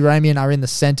and Jesse Ramian are in the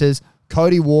centres.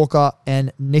 Cody Walker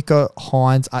and Nico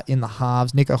Hines are in the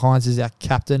halves. Nico Hines is our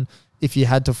captain. If you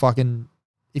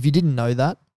didn't know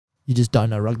that, you just don't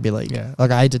know rugby league. Yeah.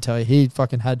 Like, I hate to tell you, he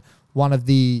fucking had one of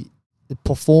the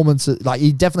performances. Like,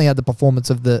 he definitely had the performance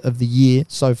of the year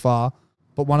so far,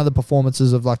 but one of the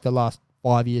performances of like the last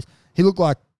 5 years. He looked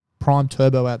like prime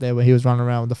Turbo out there where he was running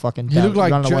around with the fucking. He looked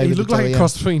like running away he with looked the like a Joey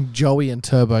cross between Joey and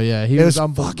Turbo. Yeah, he It was was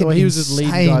unbelievable. fucking He was just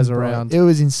leading insane, guys bro. around. It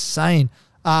was insane.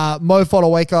 Mo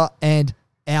Fodawaker and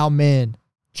our man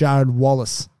Jared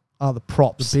Wallace are the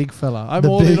props. The big fella. I'm The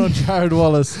all in big- on Jared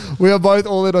Wallace. We are both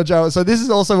all in on Jared. So this is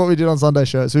also what we did on Sunday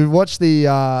show. So we watched the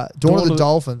Dawn of the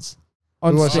Dolphins.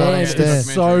 On We watched Stan, that on Stan.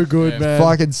 it's so good, Yeah. man.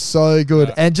 Fucking so good.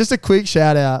 Yeah. And just a quick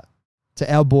shout out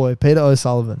to our boy Peter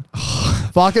O'Sullivan.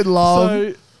 Fucking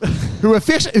love. So who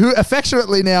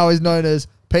affectionately now is known as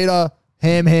Peter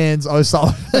Ham Hands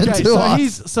O'Sullivan. okay, to so us.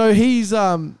 he's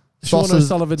Sean Sauce's-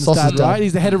 O'Sullivan's Sauce's dad, dad. right?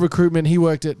 He's the head of recruitment. He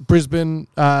worked at Brisbane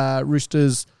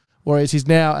Roosters, Warriors. He's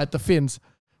now at the Finns.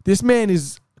 This man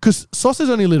is because Sauce is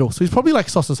only little, so he's probably like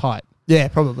Sauce's height. Yeah,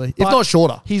 probably. If But- not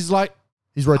shorter. He's like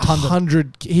He's rotund.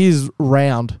 100. He's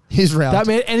round. He's round. That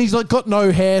man, and he's like got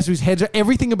no hair, so his head,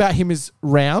 everything about him is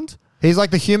round. He's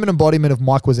like the human embodiment of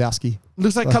Mike Wazowski.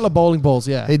 Looks like a couple of bowling balls,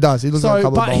 yeah. He does. He looks like a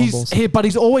couple of bowling balls. But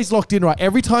he's always locked in, right?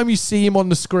 Every time you see him on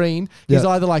the screen, he's Yeah.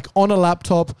 either like on a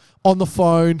laptop, on the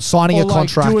phone, Signing or a like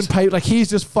contract. doing pay. Like he's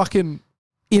just fucking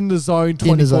in the zone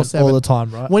In the zone 24/7 all the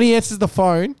time, right? When he answers the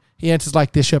phone, he answers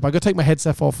like this. Sherp, I got to take my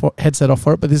headset off for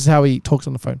it, but this is how he talks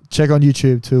on the phone. Check on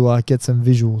YouTube to get some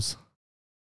visuals.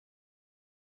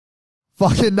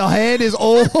 Fucking the hand is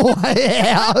all the way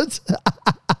out.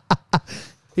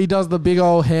 He does the big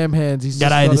old ham hands. He's just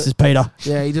G'day, got this it. is Peter.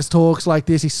 Yeah, he just talks like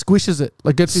this. He squishes it,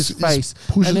 like gets his Just face,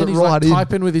 pushes and then it he's right like in.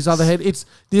 typing with his other head.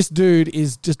 This dude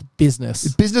is just business.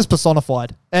 It's business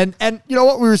personified. And you know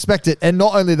what? We respect it. And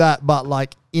not only that, but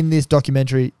like in this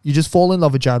documentary, you just fall in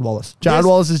love with Jared Wallace. Jared Yes.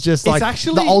 Wallace is just It's like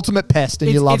actually- the ultimate pest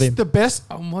and you love it's him. the best.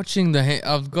 I'm watching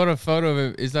I've got a photo of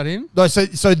him. Is that him? No, so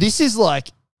this is like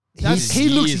He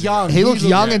looks years young. he looks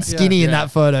young yeah, and skinny in yeah.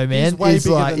 that photo, man. He's way He's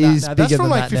bigger like than he's that now. bigger That's from than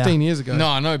like that 15 now. years ago. No,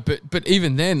 I know, but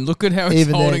even then, look at how he's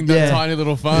Even holding then, that yeah. tiny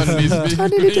little phone. And he's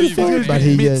Tiny little phone, but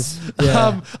he is.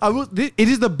 Yeah. It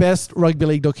is the best rugby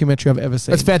league documentary I've ever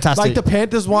seen. It's fantastic. Like the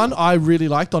Panthers one, I really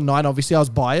liked on 9. Obviously, I was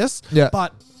biased. Yeah.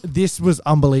 But this was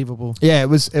unbelievable. Yeah, it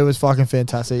was fucking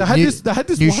fantastic. They had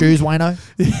this new one- shoes, Wayno.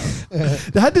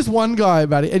 They had this one guy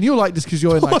about it, and you'll like this because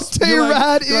you're in like, What's you're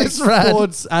rad you're is rad.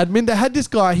 sports admin. They had this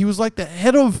guy. He was like the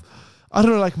head of, I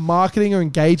don't know, like marketing or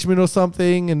engagement or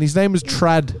something, and his name was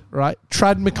Trad, right?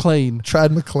 Trad McLean.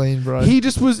 Trad McLean, bro. He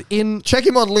just was in. Check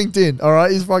him on LinkedIn, all right?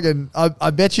 He's fucking... I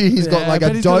bet you he's got Yeah, like I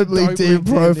bet a he's got dope LinkedIn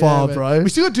profile, yeah, bro. We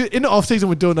still got to do in the off season.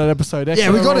 We're doing that episode.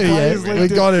 Yeah, we got to, yeah. Players We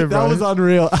LinkedIn. got to, bro. That was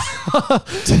unreal.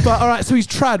 But all right, so he's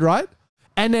Trad, right?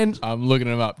 And then I'm looking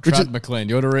him up. Which Trad is- McLean.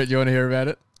 You want to read? You want to hear about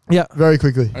it? yeah, Very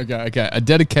quickly. Okay. A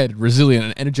dedicated, resilient,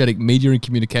 and energetic media and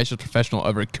communications professional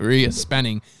over a career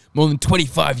spanning more than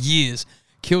 25 years.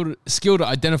 skilled at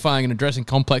identifying and addressing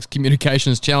complex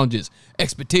communications challenges,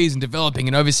 expertise in developing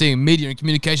and overseeing media and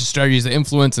communication strategies that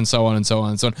influence, and so on and so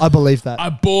on and so on. I believe that.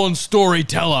 A born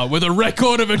storyteller with a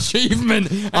record of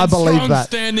achievement and I believe strong that.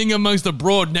 standing amongst a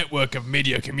broad network of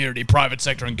media, community, private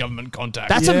sector, and government contacts.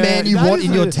 That's a man you that want is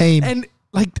in your a- team. And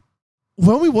like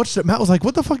when we watched it, Matt was like,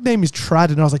 "What the fuck name is Trad?"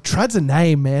 And I was like, "Trad's a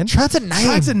name, man. Trad's a name.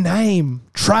 Trad's a name.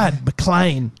 Trad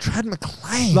McLean." Trad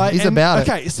McLean. Like, He's and- about it.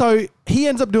 Okay, so he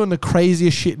ends up doing the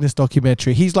craziest shit in this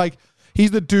documentary. He's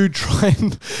the dude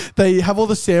trying. They have all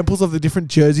the samples of the different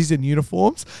jerseys and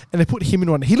uniforms, and they put him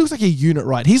in one. He looks like a unit,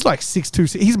 right? He's like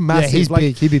 6'2". He's massive. he's like,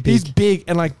 big. He'd be big. He's big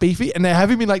and like beefy, and they have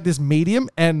him in like this medium.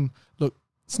 And look,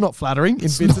 it's not flattering. In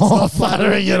bits, it's not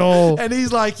flattering at all. And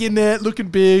he's like in there looking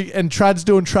big, and Trad's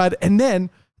doing Trad, and then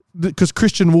because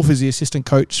Christian Wolf is the assistant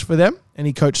coach for them, and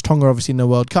he coached Tonga obviously in the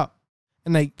World Cup.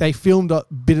 And they filmed a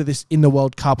bit of this in the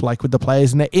World Cup, like with the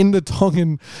players, and they're in the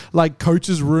Tongan like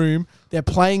coach's room. They're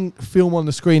playing film on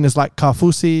the screen. There's like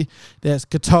Kafusi, there's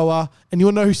Katoa, and you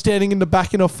want to know who's standing in the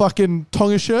back in a fucking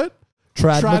Tonga shirt?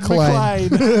 Trad McLean.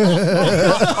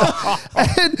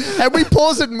 and we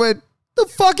paused it and went, the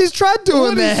fuck is Trad doing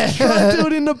What there? is Trad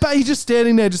doing in the back? He's just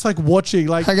standing there, just like watching,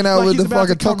 like Hanging out like with he's the about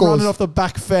to fucking come tokos. running off the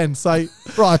back fence. Like,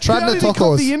 Right, Trad how the did he cop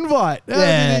tokos. the invite? How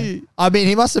Yeah. did he- I mean,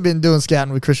 he must have been doing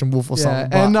scouting with Christian Wolf or something.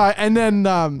 but- and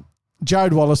then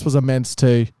Jared Wallace was immense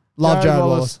too. Love Jared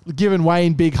Wallace. Giving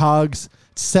Wayne big hugs,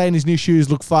 saying his new shoes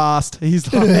look fast.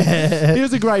 He's like, he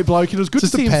was a great bloke. And it was good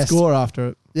Just to a see him pest. score after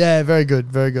it. Yeah, very good,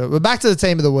 very good. We're back to the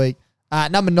team of the week.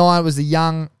 Number 9 was the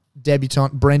young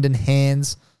debutant, Brendan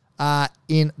Hands.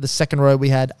 In the second row, we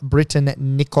had Britton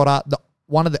Nikora,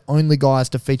 one of the only guys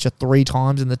to feature 3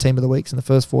 times in the team of the weeks, in the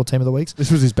first 4 team of the weeks.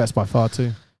 This was his best by far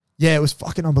too. Yeah, it was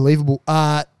fucking unbelievable.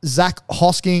 Zach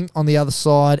Hosking on the other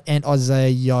side, and Isaiah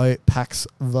Yo packs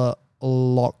the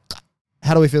lock.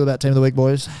 How do we feel about team of the week,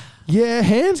 boys? Yeah,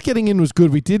 Hands getting in was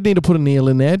good. We did need to put a Neil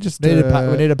in there. Just We need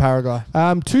a para guy.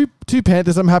 two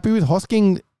Panthers I'm happy with.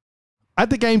 Hosking at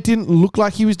the game didn't look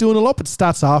like he was doing a lot, but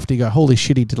starts after you go, holy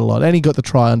shit, he did a lot. And he got the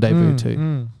try on debut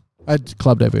too. At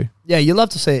club debut. Yeah, you love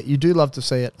to see it. You do love to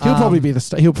see it. He'll probably be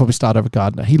he'll probably start over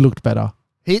Gardner. He looked better.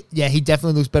 He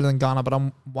definitely looks better than Garner, but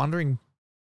I'm wondering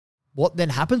what then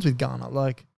happens with Garner.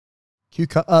 Like,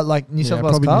 like New South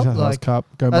Wales probably Cup? New South Wales Like, Cup.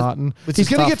 Go Martin. which He's is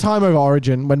going to tough. get time over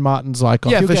Origin when Martin's like,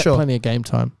 Yeah, he'll for get sure. plenty of game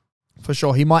time. For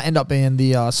sure. He might end up being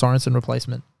the Sorensen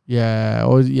replacement. Yeah,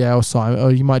 or Simon,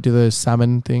 or you might do the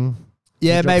Salmon thing.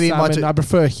 Yeah, Drop maybe it Salmon. might do. I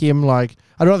prefer him. Like,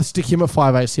 I'd rather stick him at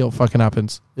 5'8", see what fucking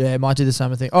happens. Yeah, it might do the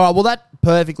same thing. All right, well, that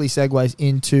perfectly segues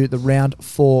into the round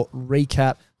 4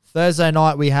 recap. Thursday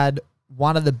night, we had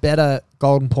one of the better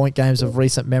Golden Point games of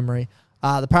recent memory.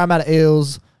 The Parramatta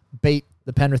Eels beat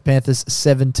the Penrith Panthers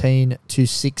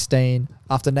 17-16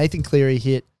 after Nathan Cleary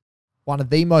hit one of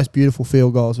the most beautiful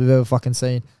field goals we've ever fucking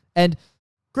seen. And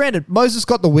granted, Moses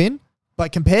got the win,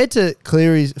 but compared to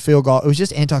Cleary's field goal, it was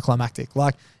just anticlimactic.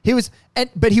 Like,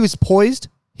 but he was poised.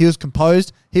 He was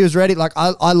composed. He was ready. Like,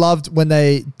 I loved when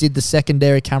they did the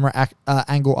secondary camera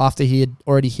angle after he had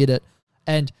already hit it.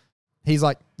 And he's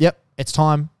like, yep, it's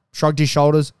time. Shrugged his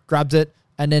shoulders, grabbed it,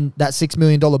 and then that $6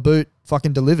 million boot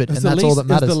fucking delivered. And that's all that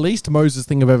matters. It's the least Moses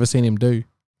thing I've ever seen him do.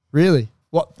 Really?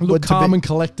 What? Look calm and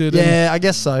collected. Yeah, I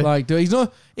guess so. Like, he's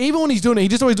not, even when he's doing it, he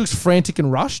just always looks frantic and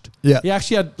rushed. Yeah. He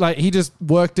actually had, like, he just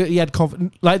worked it. He had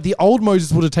confidence. Like, the old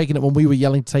Moses would have taken it when we were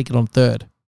yelling to take it on third.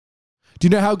 Do you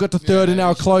know how it got to third and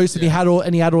now close and he had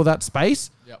all that space?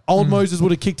 Yep. Old Moses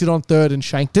would have kicked it on third and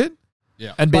shanked it.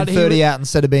 Yeah. and been but he 30 was- out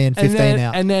instead of being 15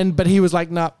 out. But he was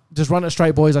like, nah, just run it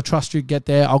straight, boys. I trust you. Get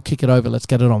there. I'll kick it over. Let's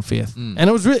get it on fifth. And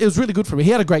it was really good for me. He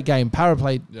had a great game. Para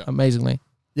played amazingly.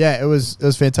 Yeah, it was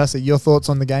fantastic. Your thoughts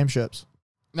on the game, Sherps?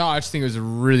 No, I just think it was a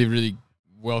really, really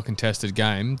well contested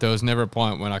game. There was never a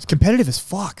point when I could, Competitive as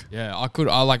fuck.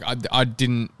 I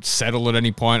didn't settle at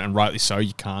any point, and rightly so.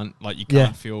 You can't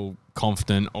feel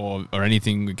confident or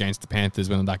anything against the Panthers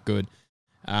when they're that good.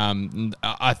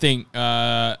 I think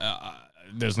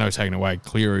there's no taking away.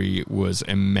 Cleary was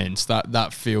immense.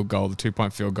 That field goal, the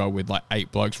 2-point field goal with like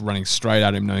 8 blokes running straight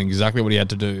at him, knowing exactly what he had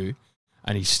to do,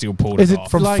 and he still pulled it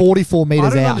off. From Like, 44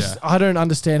 meters out. I don't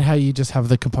understand how you just have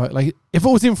the composure. Like, if it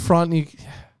was in front,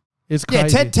 it's Yeah,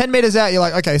 crazy. 10 meters out, you're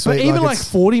like, okay, sweet. But even like it's-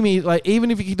 40 meters, like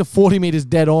even if you keep the 40 meters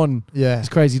dead on, yeah. it's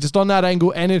crazy. Just on that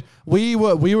angle, and we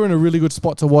were in a really good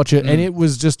spot to watch it, and it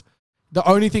was just the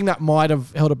only thing that might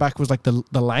have held it back was like the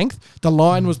length. The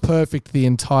line was perfect the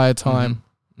entire time.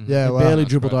 Yeah, It wow. barely That's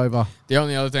dribbled great. over. The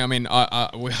only other thing, I mean,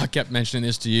 I kept mentioning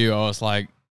this to you. I was like,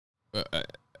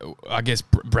 I guess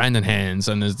Brandon Hands,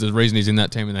 and there's the reason he's in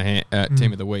that team of the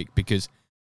team of the week because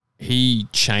he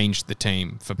changed the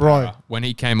team for Bro. Para. When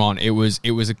he came on, it was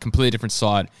a completely different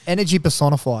side. Energy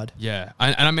personified. Yeah,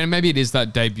 and I mean maybe it is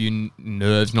that debut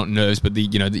nerves, not nerves, but the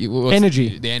what's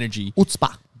Energy. the energy.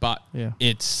 Utzpah. But Yeah.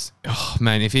 it's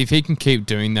man, if he can keep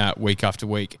doing that week after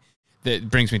week, that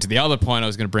brings me to the other point I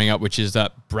was going to bring up, which is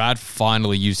that Brad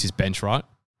finally used his bench right,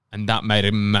 and that made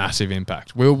a massive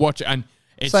impact. We were watching, and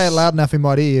it's, Say it loud enough, he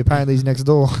might hear you. Apparently, he's next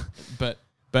door. But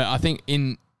I think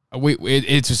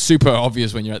it's super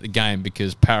obvious when you're at the game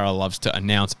because Para loves to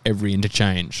announce every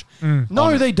interchange.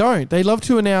 No, they don't. They love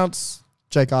to announce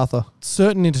Jake Arthur.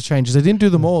 certain interchanges. They didn't do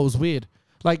them all. It was weird.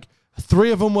 Like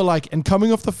 3 of them were like, and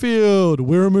coming off the field,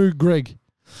 Wiramu Greg.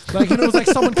 Like, and it was like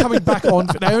someone coming back on.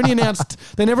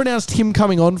 They never announced him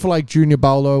coming on for like Junior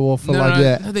Bolo or for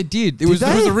yeah. No, they did. There was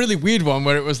they? a really weird one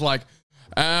where it was like,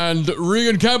 and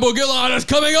Regan Campbell-Gillard is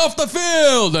coming off the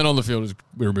field, and on the field is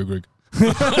Wiramu Greg.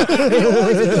 And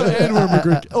Wilbur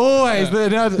Greg. Always. I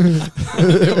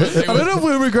don't know if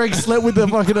Wilbur Greg slept with the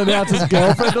fucking announcer's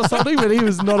girlfriend or something, but he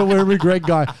was not a Wilbur Greg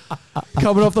guy.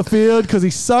 Coming off the field because he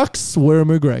sucks,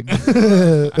 Wilbur Greg.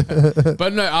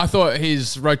 But no, I thought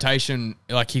his rotation,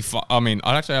 like I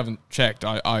actually haven't checked.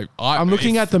 I'm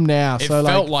looking at them now. It So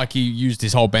felt like he used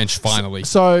his whole bench finally.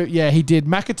 So yeah, he did.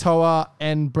 Makatoa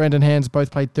and Brendan Hands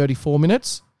both played 34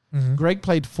 minutes. Greg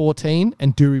played 14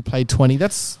 and Duru played 20. You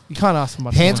can't ask for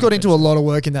much. Hands more. got into a lot of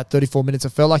work in that 34 minutes. It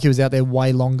felt like he was out there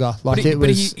way longer. Like he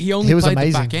only was played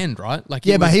amazing. the back end, right? Like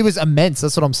But he was immense.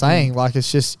 That's what I'm saying. Like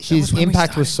it's just his was when we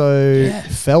impact was started. so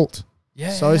felt.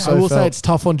 Yeah. So I will say felt. it's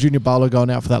tough on Junior Barlow going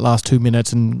out for that last 2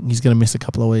 minutes, and he's going to miss a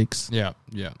couple of weeks. Yeah.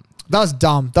 That was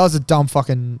dumb. That was a dumb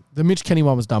fucking. The Mitch Kenny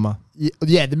one was dumber.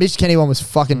 Yeah, the Mitch Kenny one was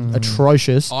fucking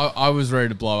atrocious. I was ready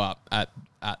to blow up at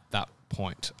that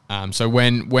point. So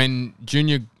when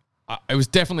Junior, it was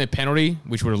definitely a penalty,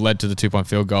 which would have led to the 2-point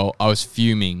field goal. I was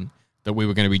fuming that we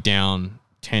were going to be down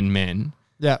 10 men.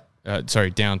 Yeah.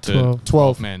 Down to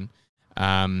 12 men.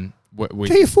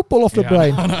 Get your football off the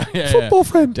brain. Football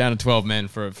friend. Down to 12 men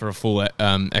for a full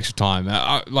extra time.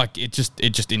 It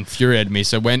just infuriated me.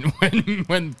 So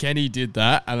when Kenny did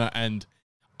that and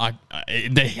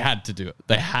they had to do it.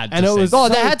 They had to. And it was they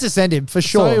had to send him for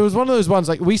sure. So it was one of those ones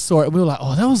like we saw it and we were like,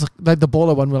 oh, that was like the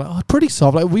baller one. We were like, oh, pretty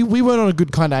soft. Like we weren't on a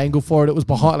good kind of angle for it. It was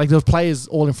behind, like there was players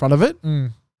all in front of it.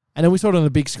 And then we saw it on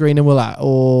the big screen and we're like,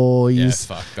 oh, he's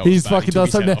fucking done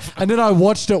something. And then I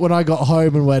watched it when I got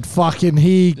home and went, fucking,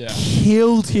 he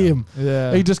killed him.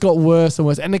 Yeah. He just got worse and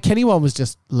worse. And the Kenny one was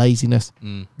just laziness.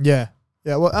 Yeah.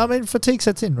 Yeah, well, I mean, fatigue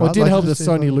sets in, right? Well, it did help that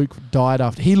Sonny Luke died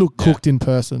after. He looked cooked in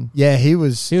person. Yeah, he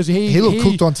looked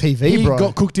cooked on TV, he bro. He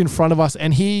got cooked in front of us,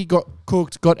 and he got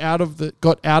cooked, got out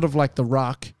of like the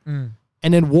ruck, and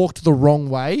then walked the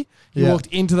wrong way. He walked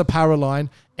into the power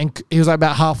line, and he was like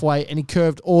about halfway, and he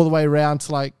curved all the way around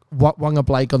to like Wonga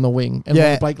Blake on the wing, and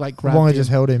Wonga Blake like grabbed Wonga him.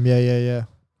 just held him. Yeah.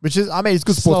 Which is, I mean, it's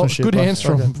good sportsmanship. Good hands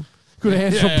from. Good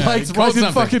hands from Blake. Blake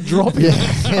didn't fucking drop him.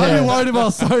 I'd be worried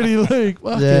about Sony Luke.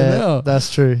 Fucking hell. That's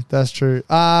true.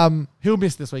 He'll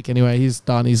miss this week anyway. He's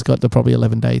done. He's got the probably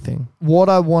 11-day thing. What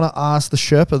I want to ask the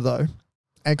Sherpa though,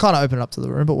 and kind of open it up to the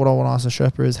room, but what I want to ask the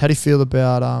Sherpa is, how do you feel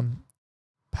about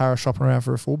Para shopping around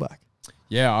for a fullback?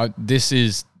 Yeah, this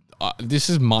is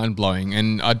mind blowing,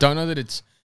 and I don't know that it's.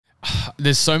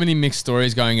 There's so many mixed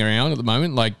stories going around at the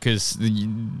moment, like because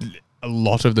a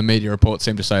lot of the media reports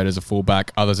seem to say it as a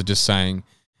fullback. Others are just saying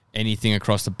anything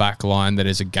across the back line that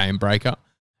is a game breaker.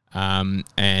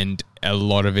 And a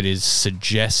lot of it is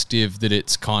suggestive that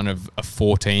it's kind of a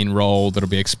 14 role that'll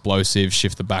be explosive,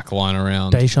 shift the back line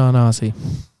around. Deshaun Arcee.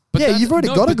 But you've already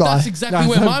got a guy. That's exactly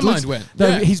where my mind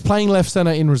went. He's playing left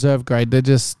center in reserve grade. They're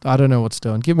just, I don't know what's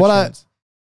doing. Give him a chance.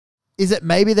 Is it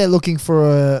maybe they're looking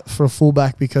for a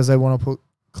fullback because they want to put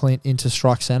Clint into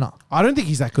strike center? I don't think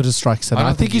he's that good as strike center.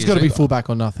 I think he's got to be fullback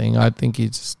or nothing. I think he's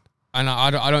just. And I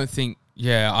don't think.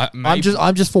 Yeah, I'm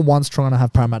just for once trying to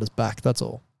have Parramatta's back. That's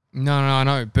all. No, I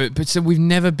know, but so we've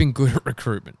never been good at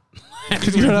recruitment.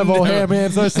 Because you don't have old hair, man.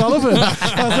 So Sullivan, that's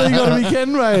what you got to be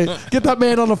kidding, mate. Get that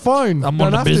man on the phone. I'm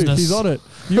on the business. He's on it.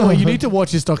 You need to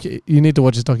watch his You need to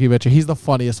watch his documentary. He's the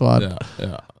funniest one.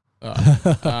 Yeah.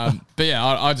 But yeah,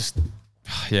 I just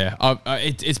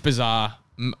it's bizarre.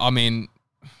 We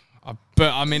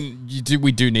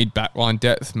do need backline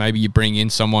depth. Maybe you bring in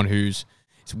someone who's.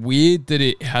 It's weird that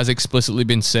it has explicitly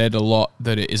been said a lot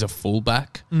that it is a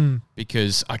fullback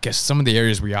because I guess some of the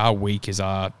areas we are weak is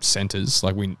our centres,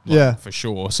 for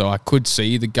sure. So I could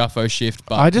see the Guffo shift,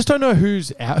 but I just don't know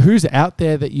who's out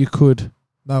there that you could.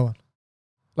 No one.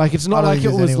 Like it's not like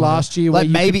it was last year. Like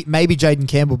maybe Jaden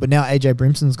Campbell, but now AJ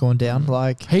Brimson's gone down.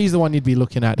 Like he's the one you'd be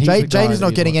looking at. Jaden's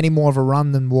not getting any more of a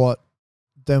run than what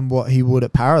than what he would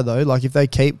at Para though. Like if they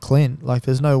keep Clint, like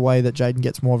there's no way that Jaden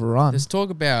gets more of a run. There's talk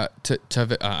about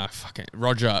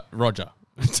Roger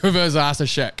Tuvers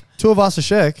Asashek.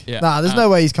 Tuivasa-Sheck. Yeah. Nah, there's no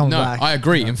way he's coming No, back. I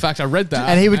agree. In fact, I read that,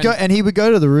 and he would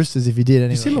go to the Roosters if he did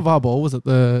anyway. You see LeVar Ball was at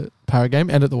the Para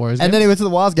game and at the Warriors game. And then he went to the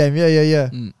Wilds game. Yeah.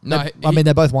 No, I mean,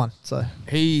 they both won. So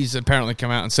he's apparently come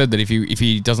out and said that if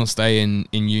he doesn't stay in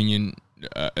Union,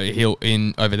 he'll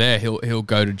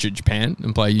go to Japan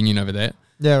and play Union over there.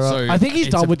 yeah, right. So I think he's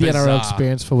it's done a with the NRL bizarre-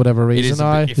 experience for whatever It reason.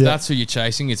 is if Yeah. that's who you're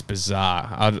chasing, it's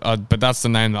bizarre. But that's the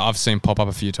name that I've seen pop up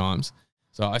a few times.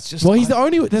 So it's just Well, he's the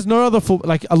only. There's no other full.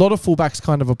 Like a lot of fullbacks,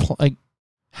 kind of like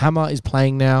Hammer is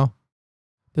playing now.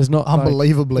 There's not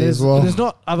Unbelievably there's, as well. There's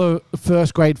not other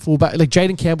first grade fullback. Like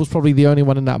Jaden Campbell's probably the only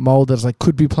one in that mold that's like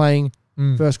could be playing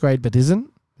first grade but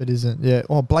isn't. It isn't. Yeah.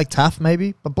 Oh, Blake Taff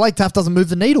maybe, but Blake Taff doesn't move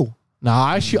the needle.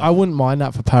 Nah, I wouldn't mind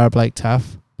that for Para Blake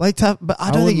Taff. Blake Taff, but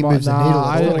I don't think he wouldn't moves the mind- needle.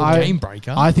 nah, at all. I- game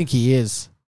breaker. I think he is.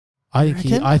 I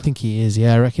reckon? think he is.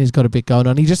 Yeah, I reckon he's got a bit going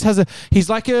on. He just has he's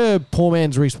like a poor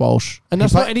man's Reece Walsh, and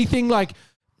that's not anything like.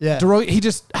 Yeah. He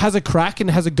just has a crack and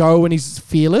has a go, and he's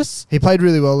fearless. He played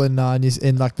really well in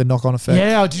like the knock-on effect.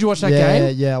 Yeah, did you watch that yeah,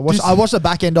 game? Yeah, I watched the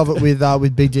back end of it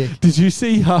with Big Dick. Did you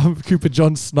see Cooper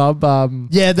John snub?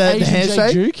 Yeah, the Asian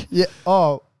handshake. Jake Duke? Yeah.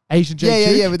 Oh, Asian Jake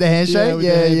yeah, Duke? with the handshake. with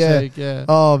Yeah, the yeah. handshake, yeah.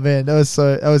 Oh man, that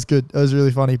was good. That was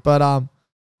really funny. But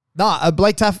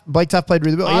Blake Taff played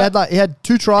really well. He had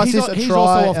 2 try He's, assists, a he's try,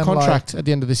 also off and, contract at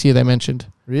the end of this year. They mentioned.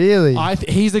 Really?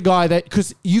 He's the guy that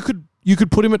because you could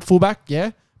put him at fullback,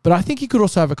 yeah, but I think he could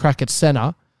also have a crack at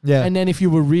center. Yeah. And then if you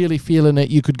were really feeling it,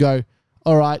 you could go,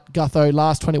 all right, Gutho,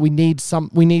 last 20, we need some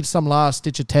last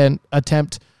ditch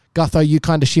attempt. Gutho, you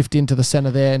kind of shift into the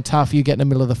center there, and Tough, you get in the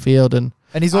middle of the field, and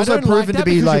he's also I don't proven that to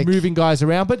be because like you're moving guys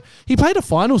around. But he played a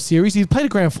final series. He played a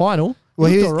grand final. well,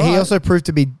 He he looked all right. also proved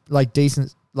to be like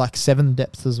decent, like 7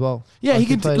 depth as well. Yeah, he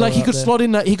could played like all he right could there. slot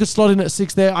in. He could slot in at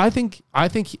 6 there. I think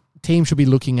team should be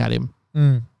looking at him.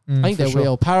 I think for they sure.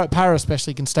 will. Para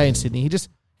especially can stay in Sydney.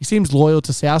 He seems loyal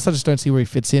to South. I just don't see where he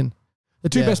fits in. The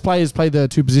 2 Yeah. best players play the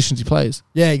 2 positions he plays.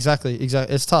 Yeah, exactly.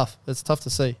 It's tough. It's tough to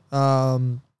see.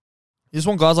 You just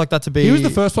want guys like that to be. He was the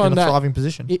first one in a that- thriving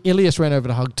position. Ilias ran over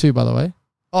to hug too, by the way.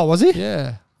 Oh, was he?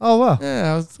 Yeah. Oh wow.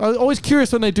 Yeah, I was always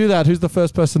curious when they do that. Who's the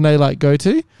first person they like go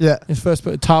to? Yeah. His first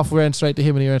Taff ran straight to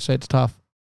him, and he ran straight to Taff.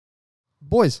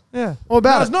 Boys. Yeah, What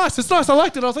about It's it? nice. It's nice. I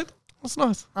liked it. I was like, that's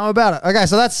nice. How about it? Okay,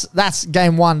 so that's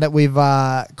game 1 that we've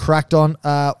cracked on.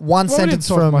 One Well, sentence we didn't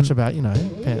talk from. much about we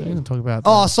didn't talk about.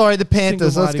 Oh, sorry, the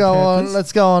Panthers. Single Let's mighty go Panthers. on.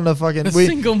 Let's go on to fucking. The We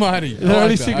single mighty. they're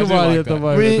only single mighty at the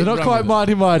moment. They're not quite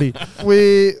mighty.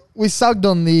 we sugged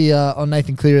on the on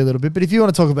Nathan Cleary a little bit, but if you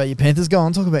want to talk about your Panthers, go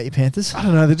on. Talk about your Panthers. I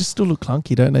don't know. They just still look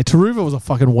clunky, don't they? Taruva was a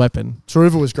fucking weapon.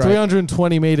 Taruva was great.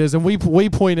 320 meters, and we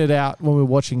pointed out when we were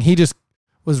watching, he just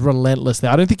was relentless there.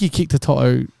 I don't think he kicked a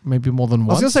Toto maybe more than I was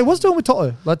once. gonna say, what's doing with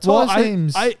Toto? Like Toto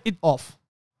seems off.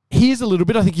 He is a little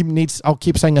bit. I think he needs. I'll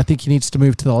keep saying. I think he needs to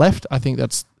move to the left. I think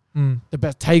that's the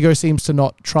best. Tago seems to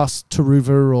not trust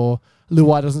Taruva, or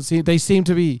Luai doesn't see. They seem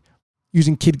to be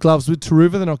using kid gloves with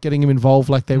Taruva. They're not getting him involved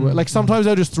like they were. Like sometimes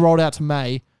they'll just throw it out to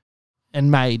May, and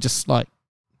May just like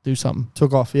do something.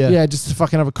 Took off. Yeah. Yeah, just to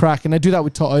fucking have a crack. And they do that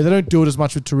with Toto. They don't do it as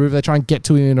much with Taruva. They try and get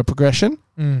to him in a progression.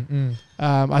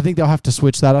 I think they'll have to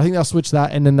switch that. I think they'll switch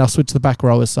that, and then they'll switch the back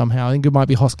rowers somehow. I think it might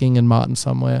be Hosking and Martin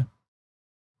somewhere.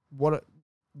 What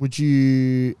would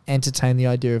you entertain the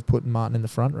idea of putting Martin in the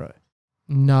front row?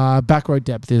 Nah, back row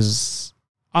depth is.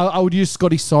 I would use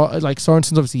Scotty. Like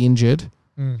Sorensen's obviously injured.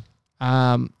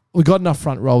 We got enough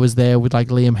front rowers there with like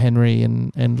Liam Henry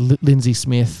and Lindsay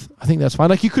Smith. I think that's fine.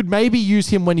 Like you could maybe use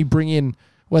him when you bring in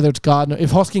whether it's Gardner.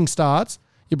 If Hosking starts,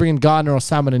 you bring in Gardner or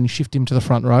Salmon and you shift him to the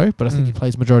front row. But I think he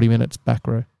plays majority minutes back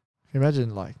row. Can you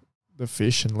imagine like the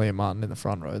Fish and Liam Martin in the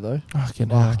front row though? Fucking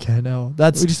hell. Okay, no,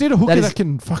 that's We just need a hooker is that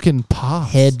can fucking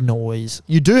pass. head noise.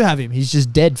 You do have him. He's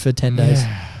just dead for 10 days.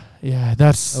 Yeah,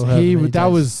 that's Or however he. many That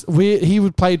days. was he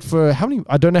would played for how many?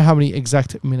 I don't know how many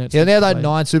exact minutes. He only had like played.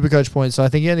 9 Supercoach points, so I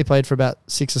think he only played for about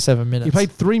 6 or 7 minutes. He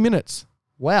played 3 minutes.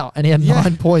 wow, and he had Yeah.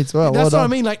 9 points. Well, That's well what I done.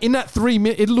 mean. Like in that 3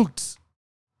 minutes, it looked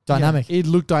Dynamic. Yeah, it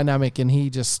looked dynamic, and he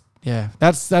just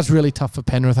that's really tough for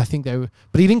Penrith. I think they were,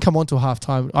 but he didn't come on till half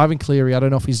time. Ivan Cleary, I don't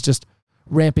know if he's just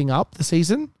ramping up the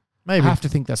season. Maybe. I have to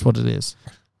think that's what it is.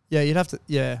 Yeah, you'd have to.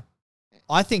 Yeah,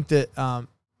 I think that.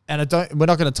 And I don't. We're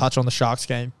not going to touch on the Sharks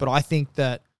game, but I think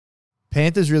that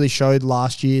Panthers really showed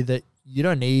last year that you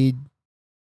don't need.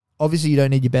 Obviously, you don't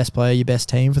need your best player, your best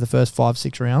team for the first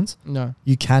 5-6 rounds. No,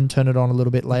 You can turn it on a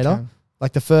little bit later. Okay.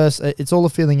 Like the first, it's all a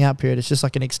feeling out period. It's just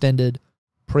like an extended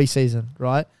preseason,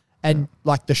 right? And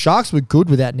like the Sharks were good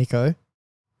without Nico.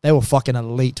 they were fucking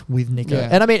elite with Nico. Yeah.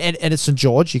 And I mean, and it's St.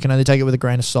 George. You can only take it with a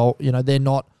grain of salt. You know, they're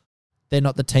not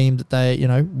the team that they, you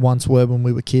know, once were when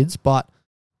we were kids, but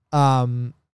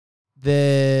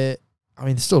they're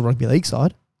still a rugby league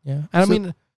side. Yeah. And So- I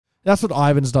mean, that's what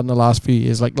Ivan's done the last few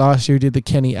years. Like last year he did the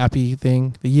Kenny Appy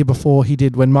thing. The year before he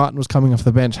did when Martin was coming off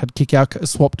the bench, had kick out,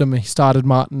 swapped him. He started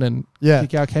Martin and Yeah.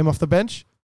 kick out came off the bench.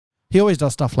 He always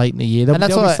does stuff late in the year. And that's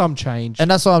There'll be why- some change. And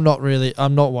that's why I'm not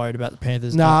worried about the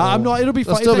Panthers. Nah, at all. I'm not. It'll be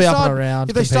They'll fun. still If be they up start- and around.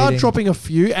 If they start competing. dropping a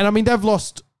few, and I mean they've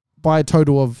lost by a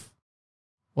total of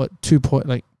 2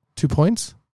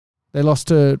 points. They lost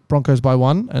to Broncos by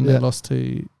 1, and Yeah. they lost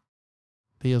to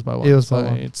the Eels by 1. Eels so by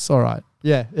 1. it's all right.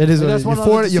 Yeah, it is. But What it that's is. one Your of the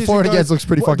for it decisions against goes- looks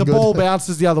pretty fucking the good. ball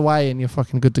bounces the other way, and you're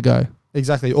fucking good to go.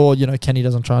 Exactly. Or, you know, Kenny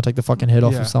doesn't try and take the fucking head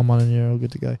off Yeah. of someone and you're all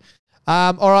good to go.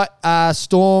 All right.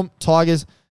 Storm, Tigers.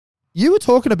 You were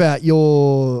talking about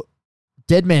your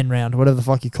dead man round, whatever the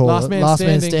fuck you call Last it. man Last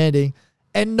man standing. standing.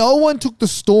 And no one took the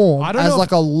Storm I don't as know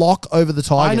like a lock over the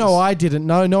Tigers. I know I didn't.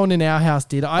 No one in our house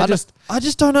did. I just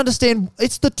don't understand.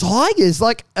 It's the Tigers.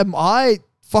 Like, am I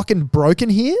fucking broken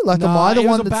here? Like, am I the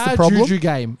one that's the It was a bad problem? juju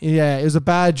game. Yeah, it was a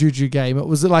bad juju game. It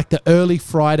was like the early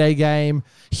Friday game.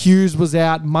 Hughes was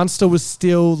out. Munster was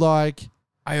still like...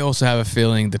 I also have a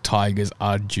feeling the Tigers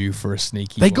are due for a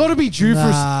sneaky. They got to be due for...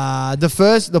 Nah, the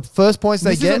first points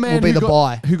they This is a get man will be who the got-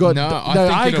 bye. Who got? No, No, I think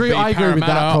I it'll agree. be I agree with that.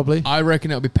 Parramatta. Probably I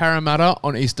reckon it'll be Parramatta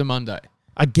on Easter Monday.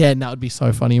 again. That would be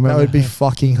so funny. That Remember? would be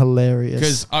fucking hilarious.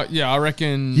 Because I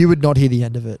reckon You would not hear the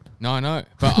end of it. No, I know,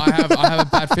 but I have a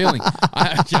bad feeling.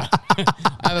 I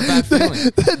have a bad feeling.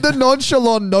 The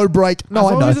nonchalant no break. No, as I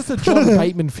long know. as it's a John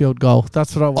Bateman field goal,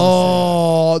 that's what I want.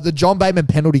 Oh, the John Bateman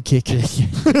penalty kick.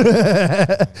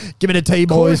 Give me the T,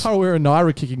 Corey boys. Harawira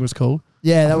Naira kicking was cool.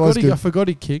 Yeah, that was I good. forgot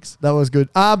he kicks. That was good.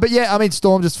 But yeah, I mean,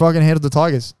 Storm just fucking handled the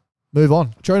Tigers. Move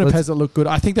on. Jonah Let's- Pezzett looked good.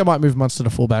 I think they might move Munster to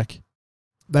fullback.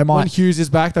 They When might Hughes is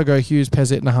back, they'll go Hughes,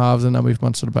 Pezzett in the halves, and they'll move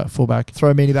Munster to fullback.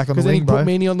 throw Meany back on the Because then you wing, can bro. put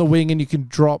Meany on the wing, and you can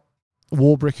drop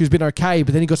Warbrick, who's been okay,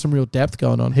 but then he got some real depth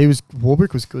going on.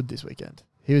 Warbrick was good this weekend.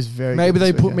 He was very Maybe good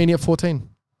they this put weekend. Meany at 14.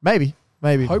 Maybe.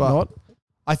 Hope but not.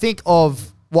 I think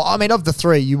of the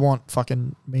three, you want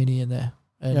fucking Meany in there.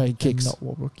 And, Yeah, he and kicks. not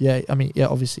Warbrick. Yeah, I mean, yeah,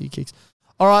 obviously he kicks.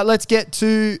 All right, let's get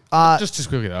to Just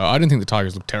quickly though, I didn't think the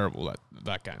Tigers looked terrible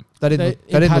that game. they didn't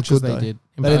look patches good though. they did.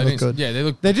 They didn't I look good. Yeah, they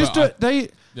look. They just but they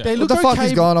yeah. look What the fuck okay,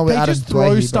 is going on with they Adam just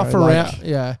throw Dwayne, stuff bro? around. Like-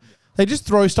 Yeah, they just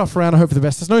throw stuff around and hope for the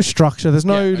best. There's no structure. There's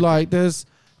no Yeah, okay.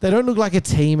 They don't look like a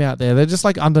team out there. They're just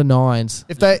like under nines.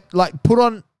 If they put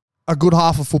on a good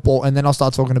half of football and then I'll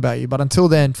start talking about you. But until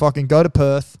then, fucking go to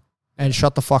Perth and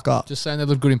shut the fuck up. Just saying they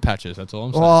look good in patches. That's all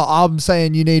I'm saying. Well, I'm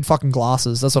saying you need fucking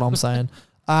glasses. That's what I'm saying.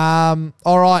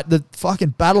 All right, the fucking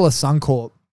Battle of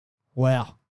Suncorp.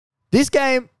 Wow. This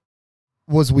game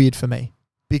was weird for me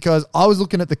because I was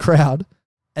looking at the crowd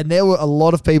and there were a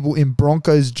lot of people in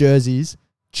Broncos jerseys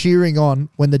cheering on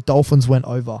when the Dolphins went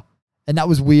over. And that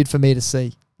was weird for me to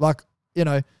see. Like, you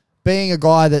know, being a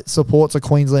guy that supports a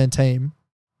Queensland team,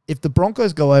 if the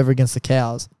Broncos go over against the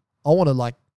Cows, I want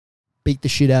to beat the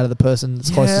shit out of the person that's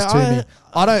closest to me.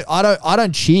 I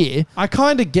don't cheer. I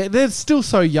kind of get. They're still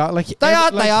so young. They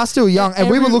are still young, and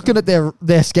we were looking at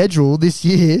their schedule this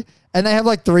year, and they have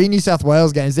 3 New South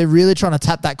Wales games. They're really trying to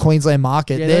tap that Queensland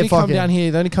market. Yeah, they're they only come fucking down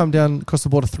here. They only come down across the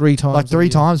border 3 times. 3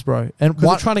 times, bro. And Because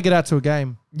they're trying to get out to a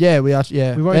game. yeah, we are.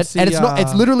 Yeah, We won't and, see, and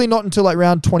it's literally not until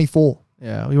round 24.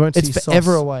 Yeah, we won't see. It's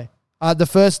forever Sauce. away.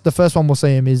 The first one we'll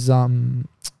see him is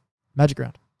Magic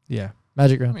Round. Yeah.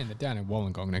 Magic I Round. mean, they're down in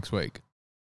Wollongong next week.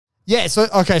 Yeah. So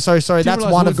okay. Sorry. That's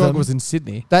one of them. Was in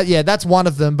Sydney. That's one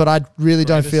of them. But I really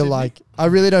don't Greater feel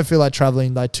Sydney. like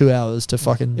traveling 2 hours to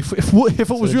fucking. If it was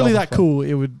So really that Dolphins cool,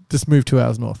 it would just move 2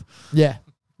 hours north. Yeah,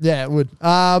 it would.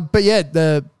 But yeah,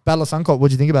 the Battle of Suncorp. What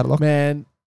do you think about it, Locke? Man,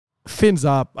 fins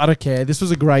up. I don't care. This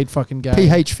was a great fucking game.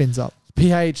 PH fins up.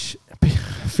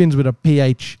 Fins with a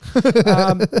PH.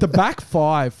 The back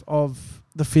 5 of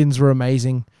the Fins were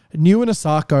amazing. New and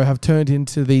Osako have turned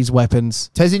into these weapons.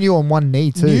 Tasing you on one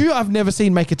knee too. New, I've never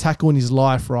seen make a tackle in his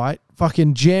life, right?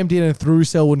 Fucking jammed in and threw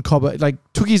Selwyn Cobber.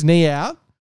 Took his knee out,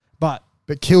 but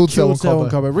but killed killed Selwyn Selwyn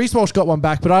Cobber. Cobber. Reece Walsh got one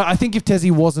back, but I think if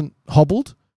Tessie wasn't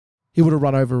hobbled, he would have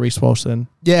run over Reece Walsh then.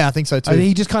 Yeah, I think so too.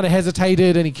 He just kind of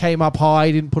hesitated and he came up high.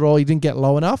 He didn't get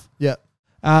low enough. Yeah.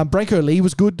 Branko Lee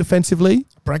was good defensively.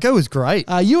 Branko was great.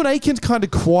 Ewan Aiken's kind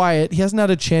of quiet. He hasn't had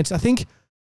a chance. I think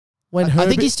when I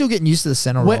think he's still getting used to the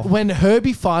center role. when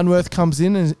Herbie Farnworth comes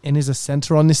in and is a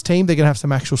center on this team, they're going to have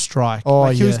some actual strike. Oh,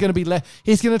 He was yeah. going to be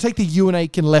he's going to take the Ewan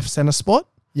Aiken left center spot,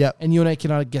 Yep. and Ewan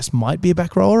Aiken, I guess, might be a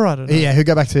back rower. I don't know. Yeah, he'll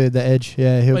go back to the edge.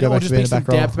 Yeah, he'll But go or back to just being be a some back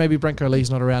row. depth. Maybe Branko Lee's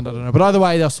not around. I don't know. But either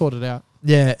way, they'll sort it out.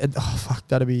 Yeah. Oh fuck,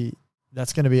 that'd be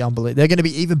That's going to be unbelievable. They're going to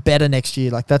be even better next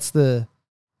year. Like that's the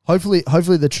hopefully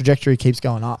the trajectory keeps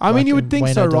going up. I mean, you would and think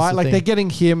Wayno so, does right? the Like thing. they're getting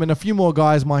him, and a few more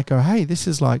guys might go, "Hey, this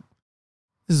is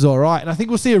all right." And I think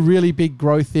we'll see a really big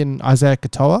growth in Isaiah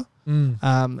Katoa.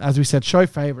 As we said, show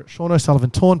favorite Sean O'Sullivan,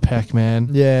 torn pec, man.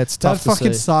 Yeah, it's That tough to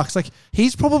fucking see. sucks. Like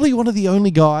he's probably one of the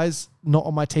only guys not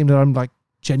on my team that I'm like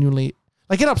genuinely.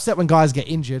 I get upset when guys get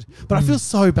injured, but I feel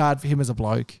so bad for him as a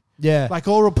bloke. Yeah, Like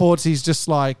all reports, he's just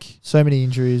like so many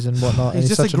injuries and whatnot. he's and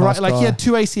just such a great. nice Like he guy. had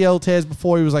 2 ACL tears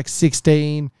before he was like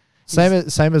 16. Same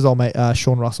as old mate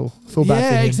Sean Russell. Feel bad for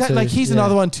Yeah, him exactly. too. Like he's Yeah.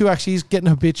 another one too. Actually, he's getting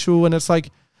habitual, and it's like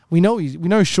we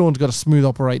know Sean's got a smooth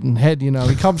operating head. You know,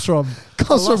 he comes from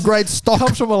Comes from great stock.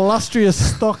 comes from illustrious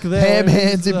stock there. Ham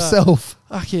hands He's, himself.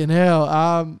 Fucking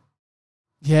hell.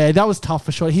 Yeah, that was tough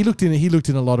for sure. He looked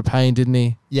in a lot of pain, didn't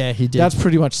he? Yeah, he did. That's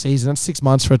pretty much season. That's 6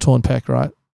 months for a torn pec,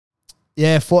 right?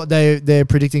 Yeah, they're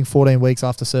predicting 14 weeks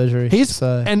after surgery.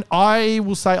 And I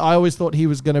will say, I always thought he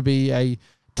was going to be a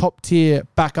top tier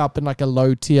backup and like a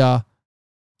low tier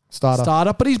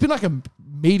starter, but he's been like a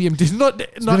medium, not been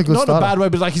a good not in a starter. bad way,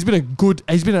 but like he's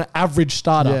been an average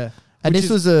starter. Yeah. And Which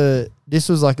this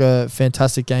was like a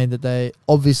fantastic game that they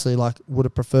obviously like would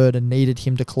have preferred and needed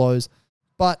him to close.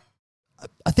 But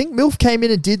I think Milf came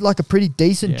in and did like a pretty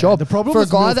decent job. The problem for a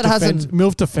is guy Milf that hasn't.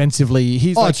 Milf defensively,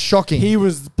 he's Oh, like it's shocking. He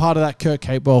was part of that Kurt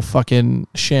Capewell fucking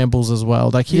shambles as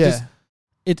well. Like he just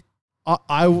he's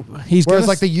Whereas gonna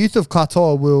like the youth of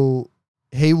Katoa will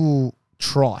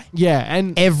try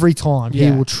and every time he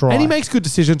will try, and he makes good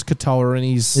decisions. Katoa and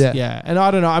he's and I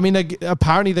don't know. I mean,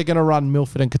 apparently they're going to run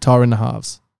Milford and Katoa in the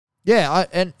halves. Yeah, I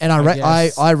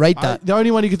guess. rate that. The only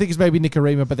one you could think is maybe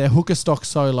Nicarima, but their hooker stock's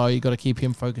so low, you got to keep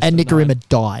him focused. And at Nicarima 9.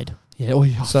 died, Yeah,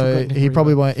 I so forgot he Nicarima.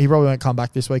 probably won't come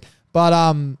back this week.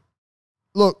 But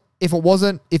look, if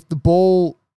the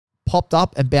ball popped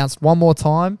up and bounced one more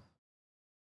time,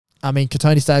 I mean,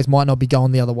 Katoni Staggs might not be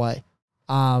going the other way.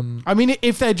 I mean,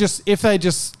 if they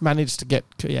just managed to get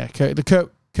the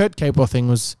Kurt Capewell thing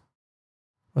was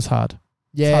hard.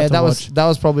 Yeah, hard to that watch.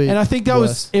 was probably, And I think it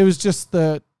was just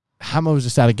the Hammer was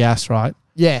just out of gas, right?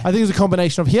 yeah, I think it was a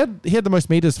combination of he had the most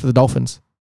meters for the Dolphins.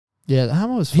 yeah. The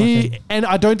Hammer was fucking. And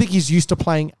I don't think he's used to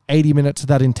playing 80 minutes of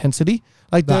that intensity.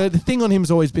 Like Nah. the thing on him has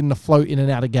always been to float in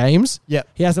and out of games. Yep.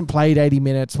 He hasn't played 80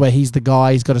 minutes where he's the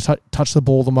guy. He's got to touch the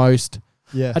ball the most.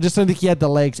 Yeah, I just don't think he had the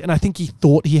legs, and I think he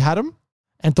thought he had him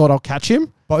and thought I'll catch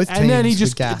him. both teams And then he were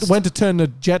just gassed. went to turn the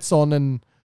jets on, and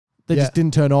they Yeah. just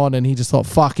didn't turn on, and he just thought,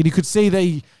 fuck. And you could see that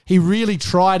he really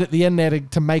tried at the end there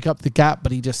to make up the gap,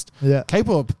 but he just... Yeah.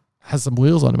 Capewell has some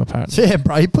wheels on him, apparently. Yeah,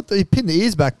 bro. He pinned the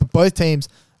ears back, but both teams,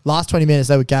 last 20 minutes,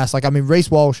 they were gassed. Like, I mean,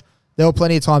 Reece Walsh, there were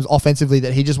plenty of times offensively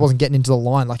that he just wasn't getting into the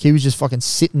line. Like, he was just fucking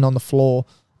sitting on the floor.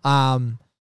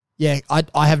 Yeah,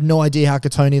 I have no idea how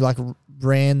Katoni, like,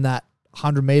 ran that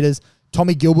 100 meters.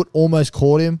 Tommy Gilbert almost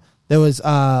caught him. There was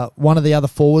one of the other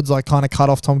forwards, like, kind of cut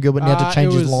off Tom Gilbert and he had to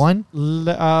change his line.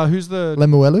 Who's the...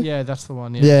 Lemuelu? Yeah, that's the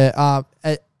one. Yeah.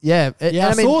 Yeah. Yeah,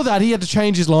 I saw that. He had to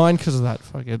change his line because of that.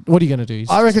 Fucking, what are you going to do?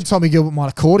 I reckon Tommy Gilbert might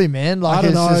have caught him, man. Like, I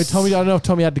don't it's know. just- I don't know if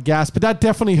Tommy had the gas, but that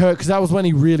definitely hurt because that was when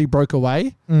he really broke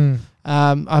away. Mm.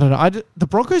 I don't know. The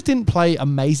Broncos didn't play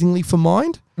amazingly for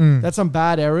Mind. Mm. That's some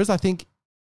bad errors. I think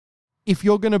if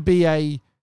you're going to be a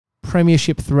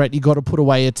premiership threat, you got to put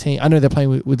away a team. I know they're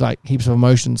playing with like heaps of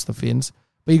emotions, the Finns,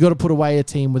 but you got to put away a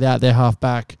team without their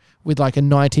halfback, with like a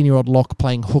 19-year-old lock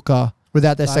playing hooker.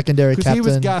 Without their Like, secondary 'cause captain he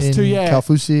was gassed in too, yeah.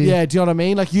 Kaufusi. Yeah, do you know what I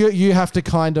mean? Like you have to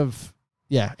kind of,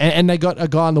 and they got a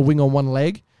guy on the wing on one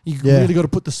leg. You really got to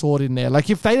put the sword in there. Like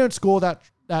if they don't score that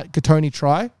Katoni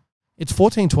try, it's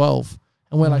 14-12.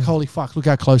 And we're like, holy fuck, look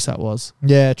how close that was.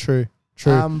 Yeah, true.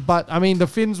 But I mean, the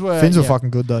Finns were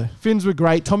fucking good though. Finns were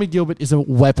great. Tommy Gilbert is a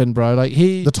weapon, bro. Like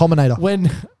The Tominator.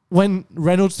 when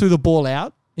Reynolds threw the ball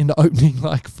out in the opening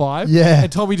like 5, Yeah.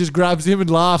 and Tommy just grabs him and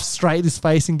laughs straight in his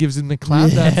face and gives him the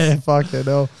clap. Yeah, fucking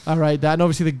hell. I rate that. And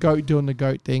obviously the GOAT doing the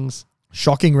GOAT things.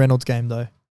 Shocking Reynolds game though.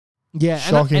 Yeah,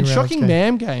 Shocking and Reynolds shocking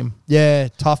Mam game. Yeah,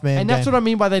 tough man. And that's what I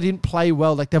mean by they didn't play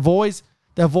well. Like they've always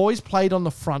played on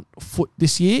the front foot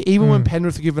this year. Even when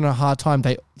Penrith were given a hard time,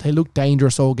 they looked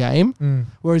dangerous all game.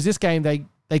 Whereas this game,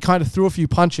 they kind of threw a few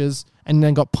punches and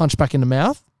then got punched back in the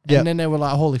mouth. And then they were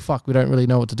like, holy fuck, we don't really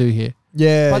know what to do here.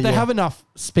 Yeah. But they have enough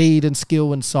speed and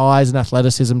skill and size and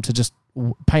athleticism to just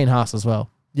Payne Haas as well.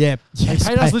 Yeah. And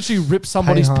Payne Haas literally ripped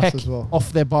somebody's Payne Haas pec as well.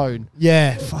 off their bone.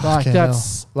 Yeah. Like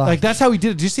that's that's how he did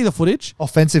it. Did you see the footage?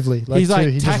 Offensively. He's like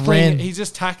he just tackling. ran. He's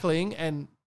just tackling and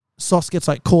Sauce gets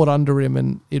like caught under him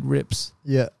and it rips.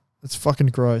 Yeah. It's fucking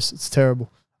gross. It's terrible.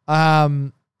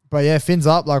 But yeah, Finn's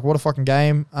up. Like, what a fucking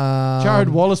game. Jared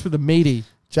Wallace with a meaty.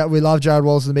 We love Jared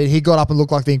Wallace in the media. He got up and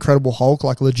looked like the Incredible Hulk,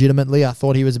 like legitimately. I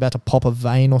thought he was about to pop a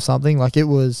vein or something. Like he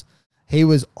was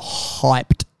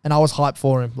hyped, and I was hyped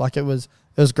for him. Like it was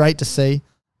great to see.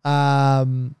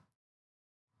 Pretty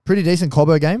decent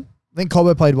Cobbo game. I think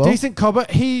Cobbo played well. Decent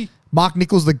Cobbo. Mark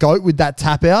Nichols, the GOAT, with that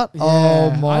tap out. Yeah,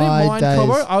 Oh my I didn't mind days.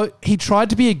 Cobbo. He tried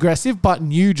to be aggressive, but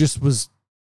New just was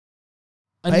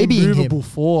an Babying him. immovable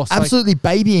force. Like, Absolutely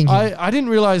babying him. I didn't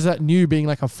realize that New being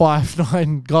like a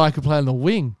 5'9" guy could play on the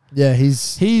wing. Yeah,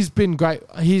 He's been great.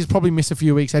 He's probably missed a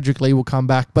few weeks. Edric Lee will come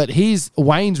back, but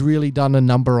Wayne's really done a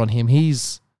number on him.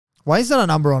 Wayne's done a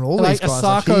number on all these guys.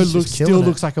 Asako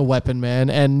looks like a weapon, man,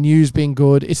 and New's been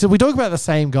good. We talk about the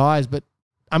same guys, but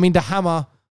I mean, the Hammer,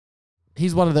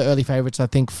 he's one of the early favourites, I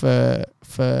think, for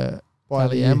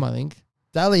Dally M, I think.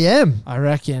 Dally M. I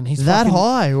reckon. He's that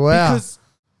high. Wow. Because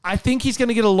I think he's going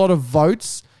to get a lot of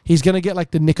votes. He's going to get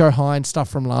like the Nico Hines stuff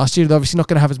from last year. They're obviously not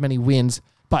going to have as many wins,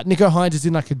 but Nico Hines is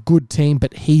in like a good team,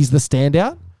 but he's the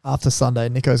standout. After Sunday,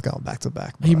 Nico's going back to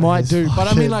back. Bro. He might do. But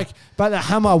I mean, but the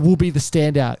Hammer will be the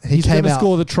standout. He's going to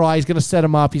score the try. He's going to set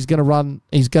him up. He's going to run.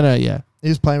 He's going to, yeah. He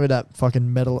was playing with that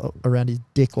fucking metal around his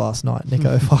dick last night,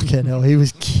 Nico. Fucking hell. He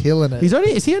was killing it.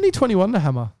 Is he only 21, the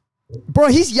Hammer? Bro,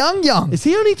 he's young. Is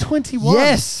he only 21?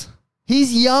 Yes.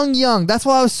 He's young. That's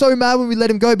why I was so mad when we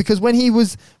let him go, because when he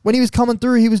was coming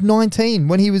through, he was 19.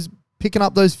 When he was picking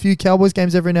up those few Cowboys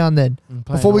games every now and then.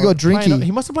 Before we got drinky.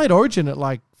 He must have played Origin at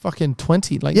like fucking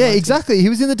 20. Like yeah, 19. exactly. He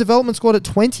was in the development squad at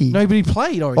 20. No, but he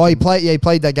played Origin. Oh, he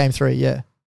played that game 3, yeah.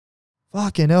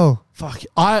 Fucking hell. Fuck.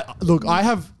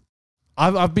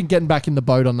 I've been getting back in the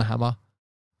boat on the Hammer.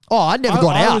 Oh, I never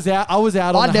got out. I was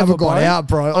out on the never Hammer got boat. out,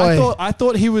 bro. I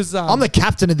thought he was... I'm the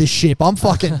captain of this ship. I'm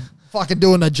fucking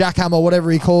doing a jackhammer,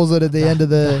 whatever he calls it at the end of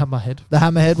the hammerhead. The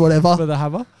hammerhead, whatever. For the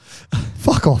Hammer.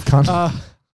 Fuck off, cunt.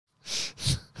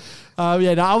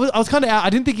 I was kind of out. I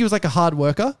didn't think he was like a hard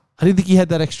worker. I didn't think he had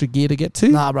that extra gear to get to.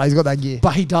 Nah, bro, he's got that gear.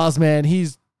 But he does, man.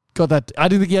 He's got that. I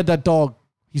didn't think he had that dog.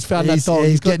 He's found that dog.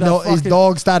 He's getting his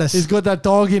dog status. He's got that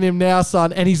dog in him now,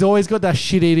 son. And he's always got that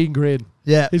shit-eating grin.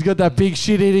 Yeah. He's got that big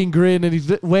shit-eating grin. And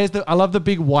he wears I love the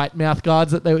big white mouth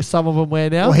guards that some of them wear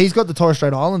now. Well, he's got the Torres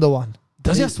Strait Islander one.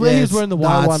 Does he? I swear he was wearing the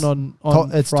white one on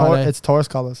Friday. It's Taurus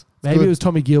colours. Maybe it was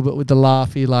Tommy Gilbert with the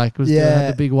laugh. He had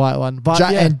the big white one. But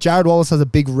and Jared Wallace has a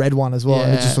big red one as well. Yeah.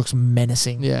 And it just looks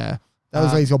menacing. Yeah. That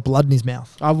looks like he's got blood in his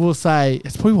mouth. I will say,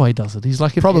 it's probably why he does it. He's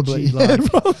like an Probably.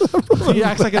 edgy, he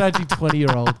acts like an edgy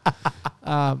 20-year-old.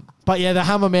 But yeah, the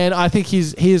Hammer, man, I think he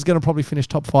is going to probably finish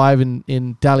top 5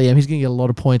 in Dally M. He's going to get a lot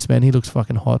of points, man. He looks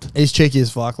fucking hot. He's cheeky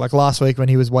as fuck. Like last week when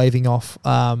he was waving off,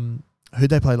 who'd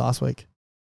they play last week?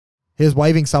 He was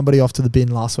waving somebody off to the bin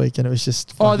last week, and it was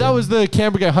just... that was the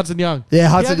Canberra game, Hudson Young. Yeah,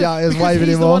 Hudson Young. He was waving him off.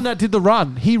 He's the one that did the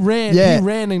run. He ran. Yeah. He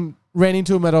ran and ran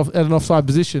into him at an offside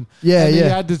position. Yeah, and yeah. He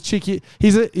had this cheeky...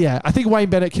 I think Wayne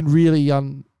Bennett can really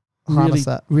harness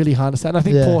that. And I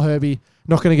think poor Herbie,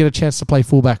 not going to get a chance to play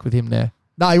fullback with him there.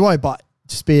 No, he won't, but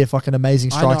just be a fucking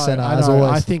amazing strike centre, as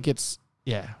always. I think it's...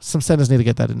 Yeah, some centres need to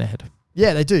get that in their head.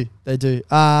 Yeah, they do.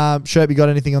 Sherp, you got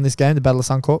anything on this game, the Battle of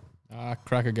Suncorp?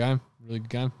 Cracker game. Really good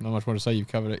game. Not much more to say. You've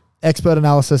covered it. Expert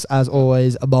analysis, as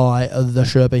always, by the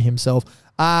Sherpa himself.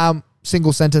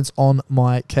 Single sentence on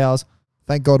my cows.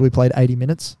 Thank God we played 80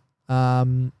 minutes.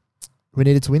 We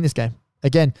needed to win this game.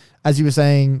 Again, as you were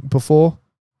saying before,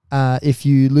 if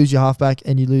you lose your halfback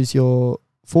and you lose your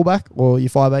fullback, or your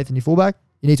 5'8" and your fullback,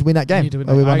 you need to win that game.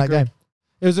 We won that game.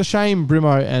 It was a shame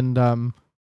Brimo and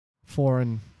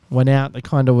Foran went out. They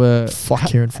kind of were... Fuck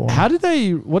Kieran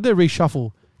Foran. What did they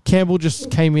reshuffle? Campbell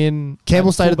just came in.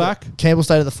 Campbell stayed at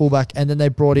the fullback, and then they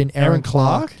brought in Aaron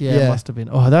Clark. Yeah, it must have been.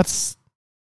 Oh, that's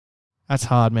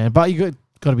hard, man. But you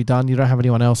got to be done. You don't have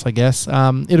anyone else, I guess.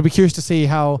 It'll be curious to see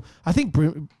how. I think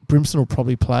Brimson will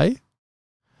probably play.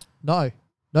 No.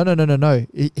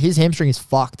 His hamstring is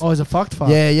fucked. Oh, is it fucked?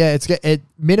 Yeah. It's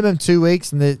minimum 2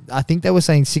 weeks, and I think they were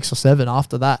saying 6 or 7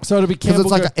 after that. So it'll be Campbell.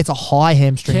 Because it's a high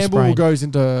hamstring Campbell sprain. goes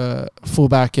into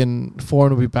fullback, and Foran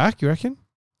will be back. You reckon?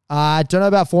 I don't know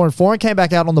about Foran. Foran came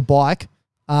back out on the bike,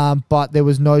 but there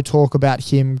was no talk about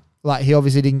him. Like, he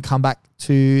obviously didn't come back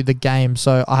to the game,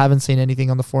 so I haven't seen anything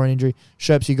on the Foran injury.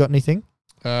 Sherps, you got anything?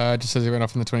 Just says he went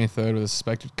off on the 23rd with a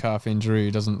suspected calf injury.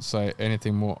 He doesn't say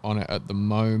anything more on it at the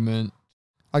moment.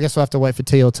 I guess we'll have to wait for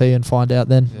TLT and find out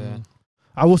then. Yeah.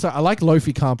 I will say, I like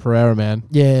Lofi Khan Pereira, man.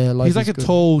 Yeah, he's like a good.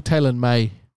 tall Taylor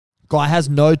May. Guy has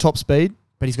no top speed,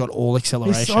 but he's got all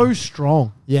acceleration. He's so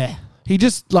strong. Yeah. He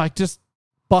just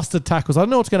busted tackles. I don't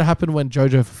know what's going to happen when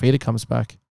Jojo Fafita comes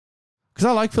back. Because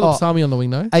I like Philip Sami on the wing,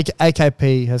 though.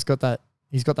 AKP has got that.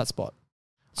 He's got that spot.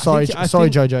 Sorry, I sorry,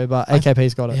 think- Jojo, but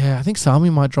AKP's got it. Yeah, I think Sami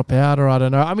might drop out, or I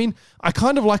don't know. I mean, I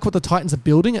kind of like what the Titans are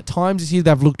building. At times this year,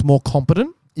 they've looked more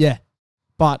competent, Yeah,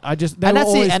 but I just and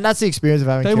that's the experience of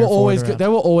having. they Kieran were always Foran around. they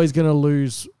were always going to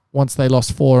lose once they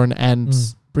lost Foran and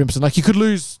Brimson. Like you could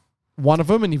lose one of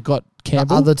them, and you've got the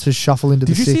Campbell. other to shuffle into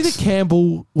Did the you see six. the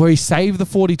Campbell where he saved the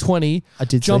 40-20, I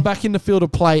did jump see. back in the field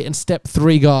of play, and step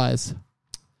 3 guys?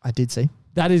 I did see.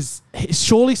 That is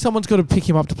surely someone's got to pick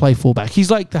him up to play fullback. He's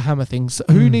like the hammer thing. So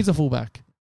who needs a fullback?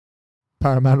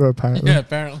 Parramatta, apparently. Yeah,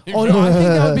 apparently. Oh, no, I think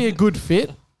that would be a good fit.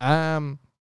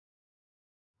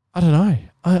 I don't know.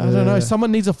 I don't know. Yeah.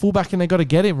 Someone needs a fullback and they got to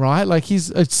get him, right? Like he's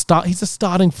a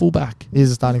starting fullback. He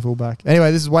is a starting fullback.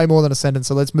 Anyway, this is way more than a sentence,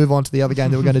 so let's move on to the other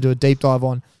game that we're going to do a deep dive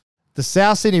on. The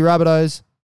South Sydney Rabbitohs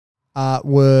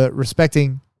were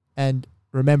respecting and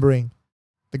remembering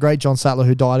the great John Sattler,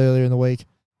 who died earlier in the week,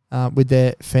 with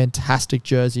their fantastic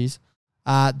jerseys.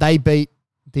 They beat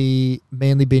the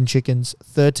Manly Bin Chickens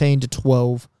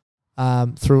 13-12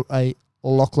 through a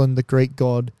Lachlan the Greek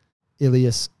God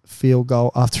Ilias field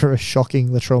goal after a shocking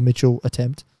Latrell Mitchell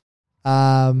attempt.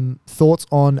 Thoughts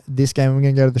on this game? We're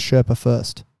going to go to the Sherpa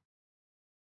first.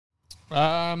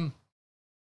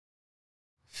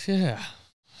 Yeah.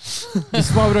 This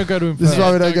is why we don't go to him This first. is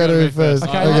why we don't go to him first.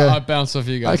 Okay. I bounce off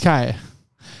you guys. Okay.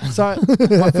 So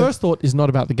my first thought is not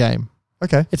about the game.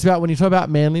 Okay. It's about when you talk about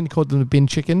Manly and you called them the Bin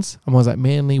Chickens. I was like,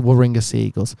 Manly, Warringah Sea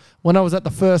Eagles. When I was at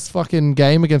the first fucking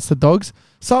game against the Dogs,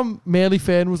 some Manly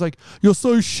fan was like, you're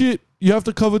so shit. You have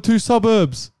to cover 2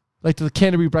 suburbs. Like to the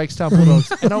Canterbury Breakdown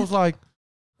Bulldogs. And I was like,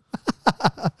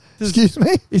 Excuse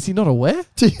me? is he not aware?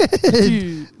 Do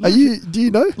you, Do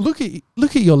you know? look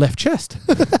at your left chest.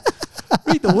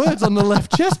 Read the words on the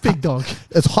left chest, big dog.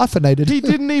 It's hyphenated. He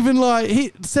didn't even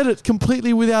he said it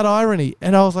completely without irony.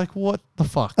 And I was like, what the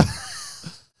fuck?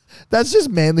 That's just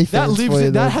Manly That fans. lives for you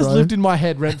in, there, that has bro. lived in my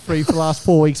head rent free for the last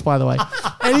 4 weeks, by the way.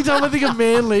 Anytime I think of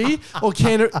Manly or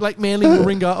like Manly,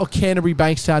 Warringah or Canterbury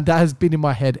Bankstown, that has been in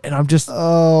my head. And I'm just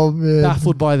Oh, man.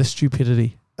 baffled by the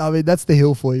stupidity. I mean, that's the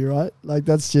hill for you, right? Like,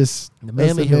 that's just... The that's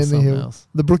Manly Hill's something else.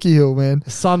 The Brookie Hill, man.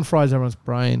 The sun fries everyone's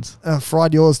brains.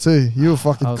 Fried yours too. You were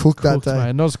fucking I was cooked that day.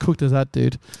 Man. Not as cooked as that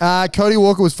dude. Cody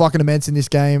Walker was fucking immense in this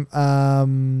game.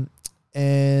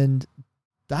 And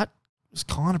that was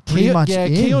kind of pretty much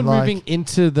in. Keon like, moving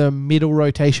into the middle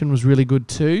rotation was really good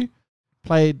too.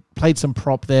 Played some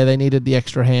prop there. They needed the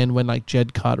extra hand when like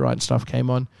Jed Cartwright and stuff came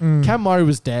on. Cam Murray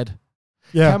was dead.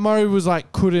 Yeah. Cam Murray was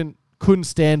like couldn't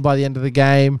stand by the end of the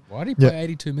game. Why did he play Yeah.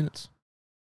 82 minutes?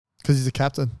 Because he's a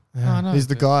captain. Oh, no. He's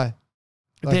the guy.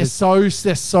 Like, They're it's-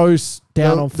 so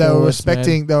down on they were forwards,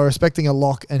 respecting. man. They were respecting a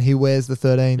lock, and he wears the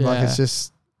 13. Like Yeah. it's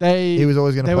just They he was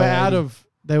always going to. they play were out 80. of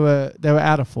they were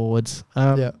out of forwards.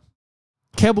 Yeah.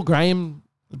 Campbell Graham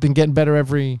has been getting better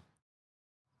every.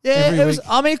 Yeah, every it was. week.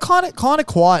 I mean, kind of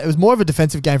quiet. It was more of a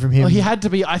defensive game from him. Well, he had to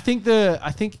be. I think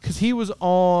because he was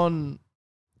on.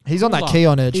 He's on that Cooler. key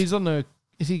on edge. He's on the.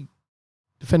 Is he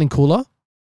defending Cooler?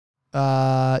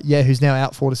 Yeah, who's now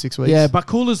out 4 to 6 weeks. Yeah, but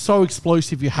Cooler's so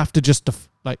explosive. You have to just you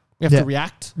have Yeah. to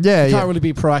react. yeah, You yeah, can't really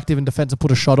be proactive in defense and put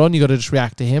a shot on. You got to just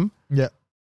react to him. yeah.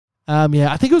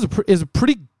 Yeah, I think it was a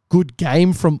pretty good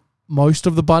game from most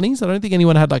of the bunnies. I don't think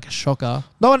anyone had like a shocker.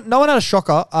 No one had a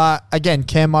shocker. Again,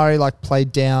 Cam Murray like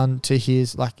played down to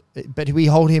his but we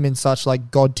hold him in such like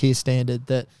god tier standard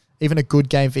that even a good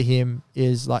game for him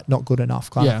is like not good enough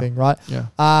kind Yeah. of thing, right?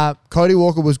 Yeah. Cody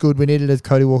Walker was good. We needed a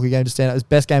Cody Walker game to stand out. It was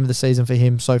best game of the season for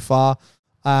him so far.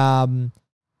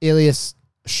 Ilias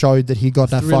showed that he got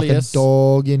that fucking Ilias.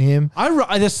 dog in him.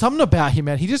 There's something about him,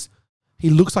 man. He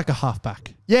looks like a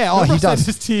halfback. Yeah, Remember he I said does.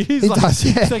 this to you? He's He like, does,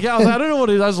 yeah. he's like, I was like, I don't know what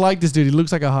it is. I just like this dude. He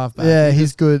looks like a halfback. Yeah,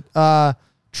 he's good.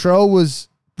 Troll was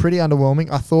pretty underwhelming.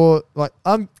 I thought, like,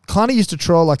 I'm kind of used to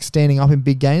Troll, like, standing up in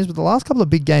big games, but the last couple of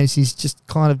big games, he's just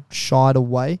kind of shied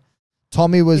away.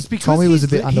 Tommy was a bit He's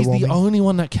underwhelming. the only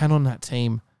one that can on that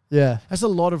team. Yeah. That's a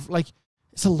lot of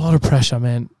it's a lot of pressure,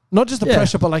 man. Not just the Yeah.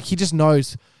 pressure, but like he just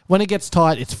knows when it gets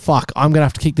tight, it's fuck. I'm gonna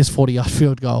have to kick this 40-yard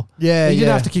field goal. Yeah, You're yeah.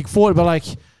 gonna have to kick 40, but like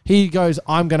he goes,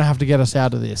 I'm gonna have to get us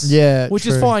out of this. Yeah, which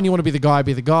true. is fine. You want to be the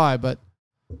guy, but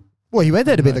Well, he went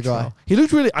there to be no the guy. trial. He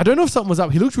looked really. I don't know if something was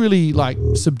up. He looked really like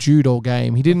subdued all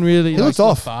game. He didn't really. He like, looked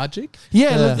off. Lethargic. Yeah,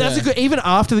 Yeah. that's a good. Even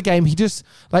after the game, he just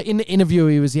like in the interview,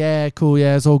 he was cool,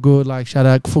 it's all good. Like shout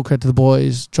out, full credit to the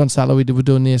boys. John Sattler, we're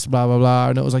doing this, blah blah blah,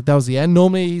 and it was like that was the end.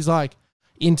 Normally, he's like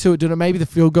into it, doing it. Maybe the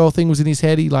field goal thing was in his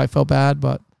head. He like felt bad,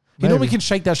 but he normally Maybe. can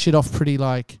shake that shit off pretty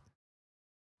like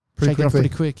Pretty shake it off quickly.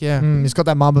 pretty quick. Yeah, He's got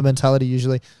that Mamba mentality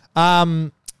usually.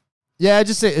 Yeah,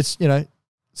 just it's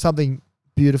something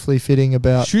beautifully fitting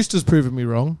about. Schuster's proven me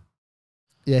wrong.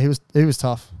 Yeah, he was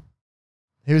tough.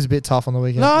 He was a bit tough on the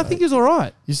weekend. No, I think he was all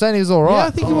right. You're saying he was all right? Yeah, I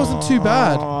think he wasn't too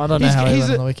bad. I don't know how he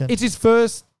went on the weekend. It's his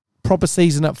first proper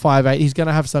season at 5'8". He's going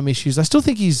to have some issues. I still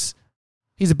think he's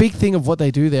a big thing of what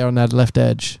they do there on that left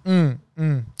edge.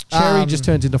 Cherry just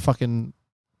turns into fucking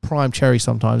prime Cherry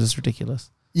sometimes. It's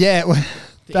ridiculous. Yeah,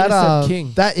 Intercept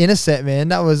king. That intercept, man,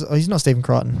 that was... Oh, he's not Stephen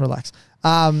Crichton. Relax.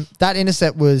 That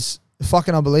intercept was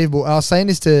fucking unbelievable. I was saying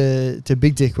this to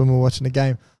Big Dick when we were watching the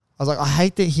game. I was like, I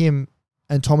hate that him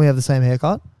and Tommy have the same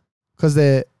haircut because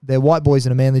they're white boys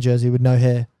in a Manly jersey with no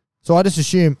hair. So I just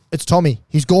assume it's Tommy.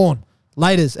 He's gone.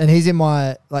 Laters. And he's in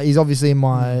my... Like, he's obviously in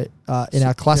my... in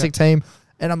our classic team.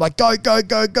 And I'm like, go,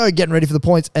 getting ready for the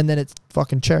points. And then it's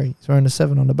fucking Cherry. He's wearing a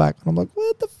 7 on the back. And I'm like,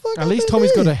 what the fuck? At least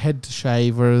Tommy's got a head to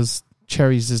shave, whereas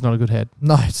Cherry's is not a good head.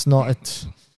 No, it's not.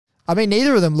 I mean,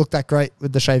 neither of them look that great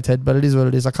with the shaved head, but it is what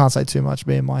it is. I can't say too much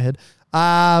being my head.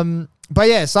 But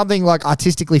yeah, something like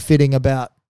artistically fitting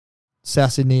about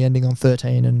South Sydney ending on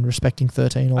 13 and respecting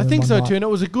 13. I think so too. And it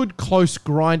was a good, close,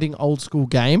 grinding, old school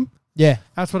game. Yeah.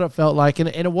 That's what it felt like. And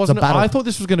it wasn't... battle. I thought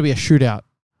this was going to be a shootout.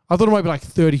 I thought it might be like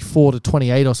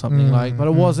 34-28 or something, but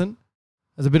it wasn't.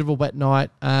 It was a bit of a wet night.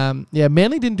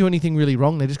 Manly didn't do anything really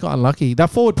wrong. They just got unlucky. That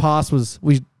forward pass was...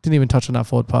 We didn't even touch on that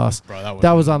forward pass. Bro,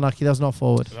 that was unlucky. That was not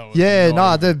forward.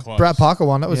 The Brad Parker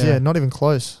one, that was not even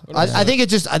close. I think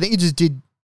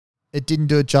it didn't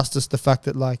do it justice, the fact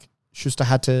that like Schuster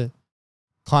had to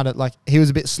kind of like... He was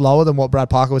a bit slower than what Brad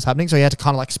Parker was happening, so he had to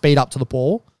kind of like speed up to the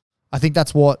ball. I think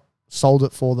that's what sold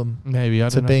it for them. Maybe, I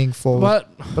don't know. Being forward.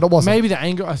 But it wasn't. Maybe the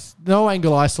angle... No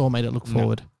angle I saw made it look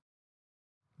forward.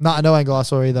 No angle I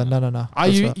saw either. No.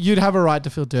 You'd have a right to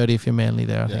feel dirty if you're Manly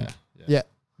there, I think. Yeah.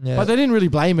 But they didn't really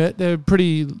blame it. They're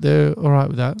all right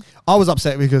with that. I was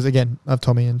upset because, again, I have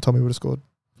Tommy, and Tommy would have scored.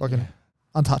 Fucking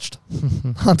untouched.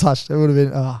 Untouched. It would have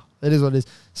been... it is what it is.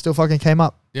 Still fucking came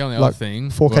up. The only other thing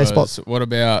 4K spots. What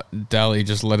about Daly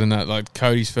just letting that... Like,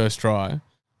 Cody's first try,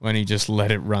 when he just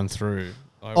let it run through...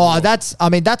 Like, that's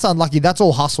unlucky. That's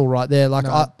all hustle right there. Like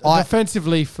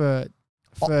defensively for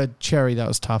Cherry, that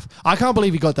was tough. I can't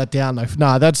believe he got that down though.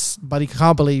 But he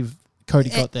can't believe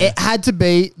Cody got there. It had to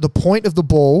be the point of the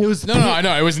ball. It was I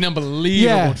know. It was an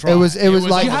unbelievable try. It was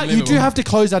like you do have to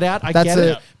close that out. I get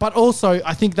it. But also,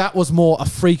 I think that was more a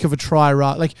freak of a try,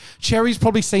 right? Like Cherry's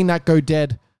probably seen that go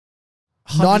dead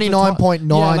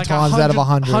 99.9 times out of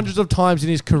 100. Hundreds of times in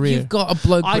his career. You've got a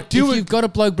bloke. You've got a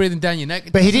bloke breathing down your neck.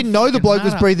 But he didn't know the bloke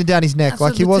was breathing down his neck. That's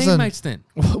like he wasn't. Teammates then.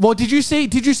 Well, did you see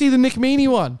the Nick Meaney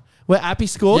one where Appy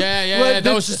scored? Yeah.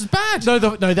 That was just as bad. No,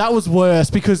 that was worse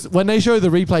because when they show the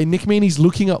replay, Nick Meaney's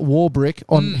looking at Warbrick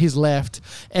on his left,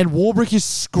 and Warbrick is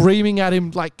screaming at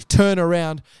him like turn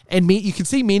around, and you can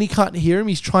see Meaney can't hear him.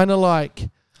 He's trying to like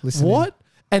listen what?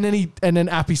 And then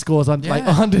Appy scores like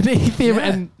underneath him,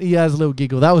 and he has a little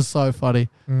giggle. That was so funny.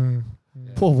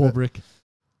 Poor Warbrick.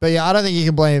 But yeah, I don't think you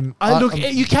can blame.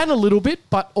 You can a little bit,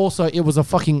 but also it was a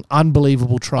fucking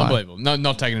unbelievable try. Unbelievable. No,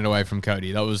 not taking it away from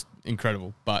Cody. That was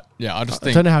incredible. But yeah, I just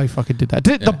think... I don't know how he fucking did that.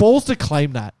 The balls to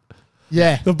claim that.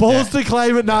 Yeah. The balls to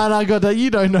claim it. No, I got that. You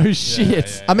don't know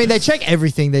shit. I mean, they check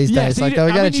everything these days. So like they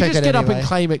were going to check it just get anyway. up and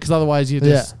claim it because otherwise you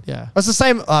just... Yeah. It's the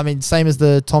same. I mean, same as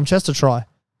the Tom Chester try.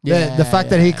 The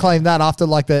fact that he claimed that after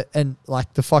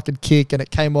the fucking kick and it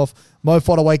came off Mo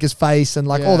Fodawaker's face and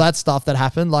like all that stuff that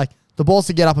happened, like the balls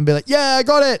to get up and be like, yeah, I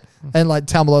got it. And like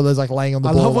Tamalolo's like laying on the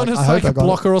ball. I love when it's like a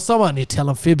blocker or someone. You're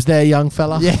telling fibs there, young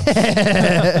fella. Yeah.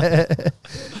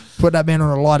 Put that man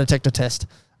on a lie detector test.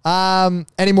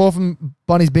 Any more from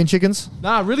Bunny's Bin Chickens?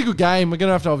 Nah, really good game. We're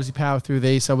gonna have to obviously power through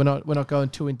these, so we're not going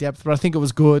too in depth. But I think it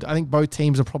was good. I think both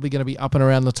teams are probably going to be up and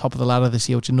around the top of the ladder this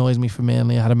year, which annoys me for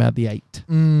Manly. I had them at the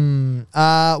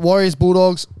 8. Warriors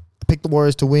Bulldogs. I picked the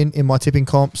Warriors to win in my tipping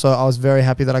comp, so I was very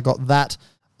happy that I got that.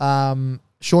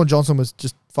 Sean Johnson was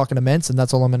just fucking immense, and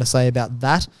that's all I'm going to say about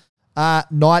that.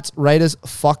 Knights Raiders.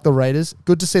 Fuck the Raiders.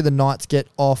 Good to see the Knights get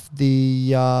off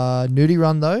the nudie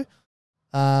run though.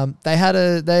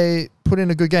 They put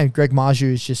in a good game. Greg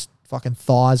Marju is just fucking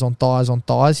thighs on thighs on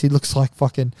thighs. He looks like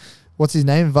fucking, what's his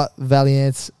name?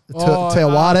 Valiant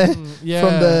Teawade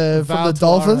from the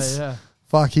Dolphins. Yeah.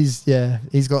 Fuck,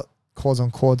 he's got quads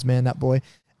on quads, man, that boy.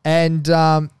 And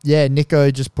Nico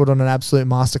just put on an absolute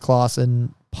masterclass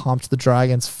and pumped the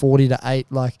Dragons 40-8.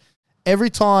 Like every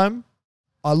time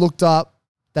I looked up,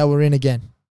 they were in again.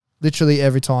 Literally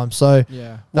every time. So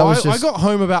I got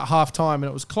home about half time and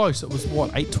it was close. It was what,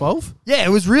 8-12? Yeah, it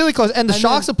was really close. And the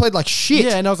Sharks have played like shit.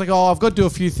 Yeah, and I was like, I've got to do a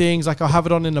few things. Like I'll have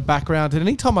it on in the background. And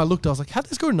anytime I looked, I was like, how'd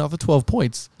they score another 12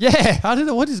 points? Yeah.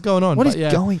 What is going on? What is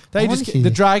going on here?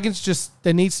 The Dragons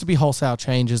there needs to be wholesale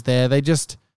changes there. They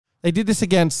did this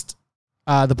against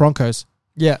the Broncos.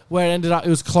 Yeah. where it ended up, it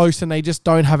was close and they just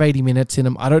don't have 80 minutes in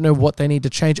them. I don't know what they need to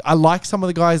change. I like some of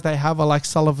the guys they have. I like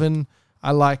Sullivan.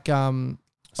 I like Oh,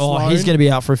 Sloan. he's going to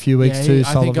be out for a few weeks too.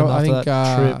 I think Sullivan after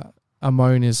that trip.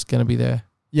 Amon is going to be there.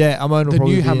 Yeah, Amon will The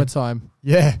probably new be Hammer in. time.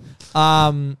 Yeah.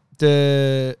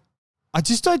 I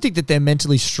just don't think that they're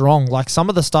mentally strong. Like some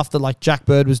of the stuff that like Jack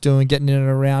Bird was doing, getting in and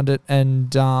around it,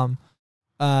 and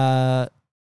not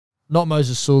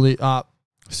Moses Sully.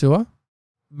 Sewer?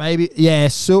 Maybe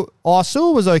Sewell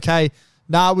was okay.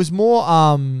 Nah, it was more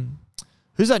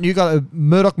who's that new guy?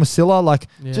 Murdoch Masilla. Like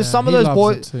just some of he those loves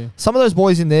boys. it too. Some of those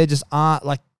boys in there just aren't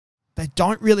like they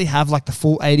don't really have like the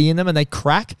full 80 in them, and they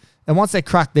crack. And once they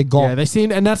crack, they're gone. Yeah, they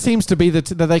seem, and that seems to be that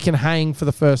they can hang for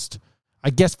the first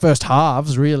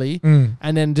halves, really. Mm.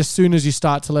 And then just soon as you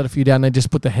start to let a few down, they just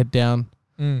put the head down.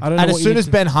 I don't know. And what as you soon need as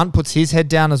to- Ben Hunt puts his head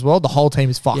down as well, the whole team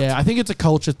is fucked. Yeah, I think it's a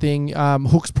culture thing.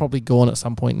 Hook's probably gone at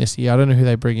some point this year. I don't know who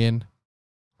they bring in.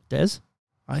 Des?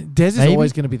 Des is Maybe.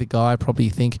 always going to be the guy, I probably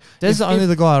think. Des is only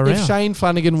the guy around. If Shane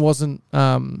Flanagan wasn't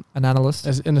An analyst.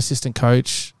 as an assistant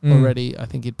coach already, I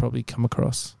think he'd probably come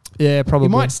across. Yeah, probably.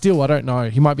 He might still, I don't know.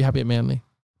 He might be happy at Manly.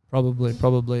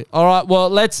 Probably. All right, well,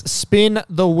 let's spin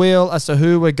the wheel as to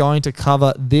who we're going to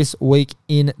cover this week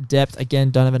in depth.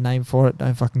 Again, don't have a name for it.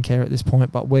 Don't fucking care at this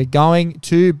point. But we're going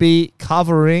to be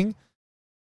covering...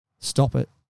 Stop it.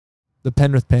 The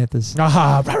Penrith Panthers.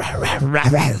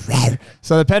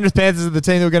 So the Penrith Panthers are the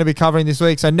team that we're going to be covering this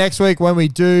week. So next week when we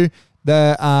do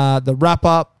the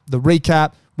wrap-up, the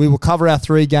recap, we will cover our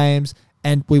 3 games,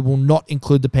 and we will not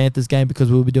include the Panthers game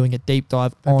because we'll be doing a deep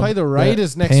dive They on play the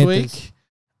Raiders next Panthers. week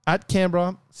at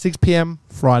Canberra, 6 p.m.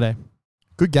 Friday.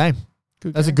 Good game.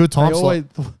 That's a game. good time They slot.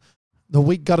 The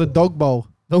week got a dog bowl.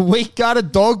 The week got a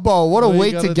dog bowl. What a The week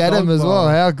week got to a get him dog as bowl. well.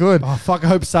 How good. Oh, fuck. I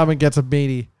hope Salmon gets a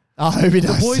meaty. I hope he The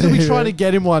does. boys will be too, trying to man.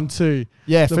 get him one too.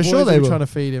 Yeah, The for boys sure will they be will. trying to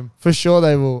feed him. For sure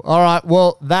they will. All right.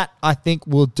 Well, that I think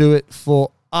will do it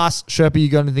for us. Sherpa, you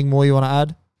got anything more you want to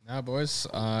add? Nah, boys,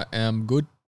 I am good.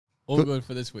 All good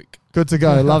for this week. Good to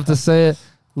go. Love to see it.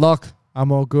 Locke,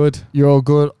 I'm all good. you're all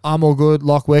good. I'm all good.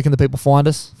 Locke, where can the people find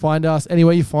us? Find us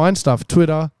anywhere you find stuff.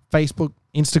 Twitter, Facebook,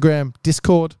 Instagram,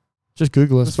 Discord. Just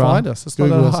Google us, Just bro. find us. It's not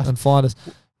Google that us hard. and find us.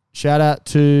 Shout out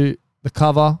to the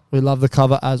cover. We love the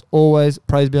cover as always.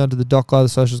 Praise be unto the doc guy, the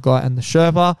socials guy, and the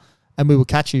Sherpa. And we will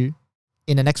catch you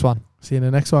in the next one. See you in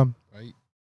the next one.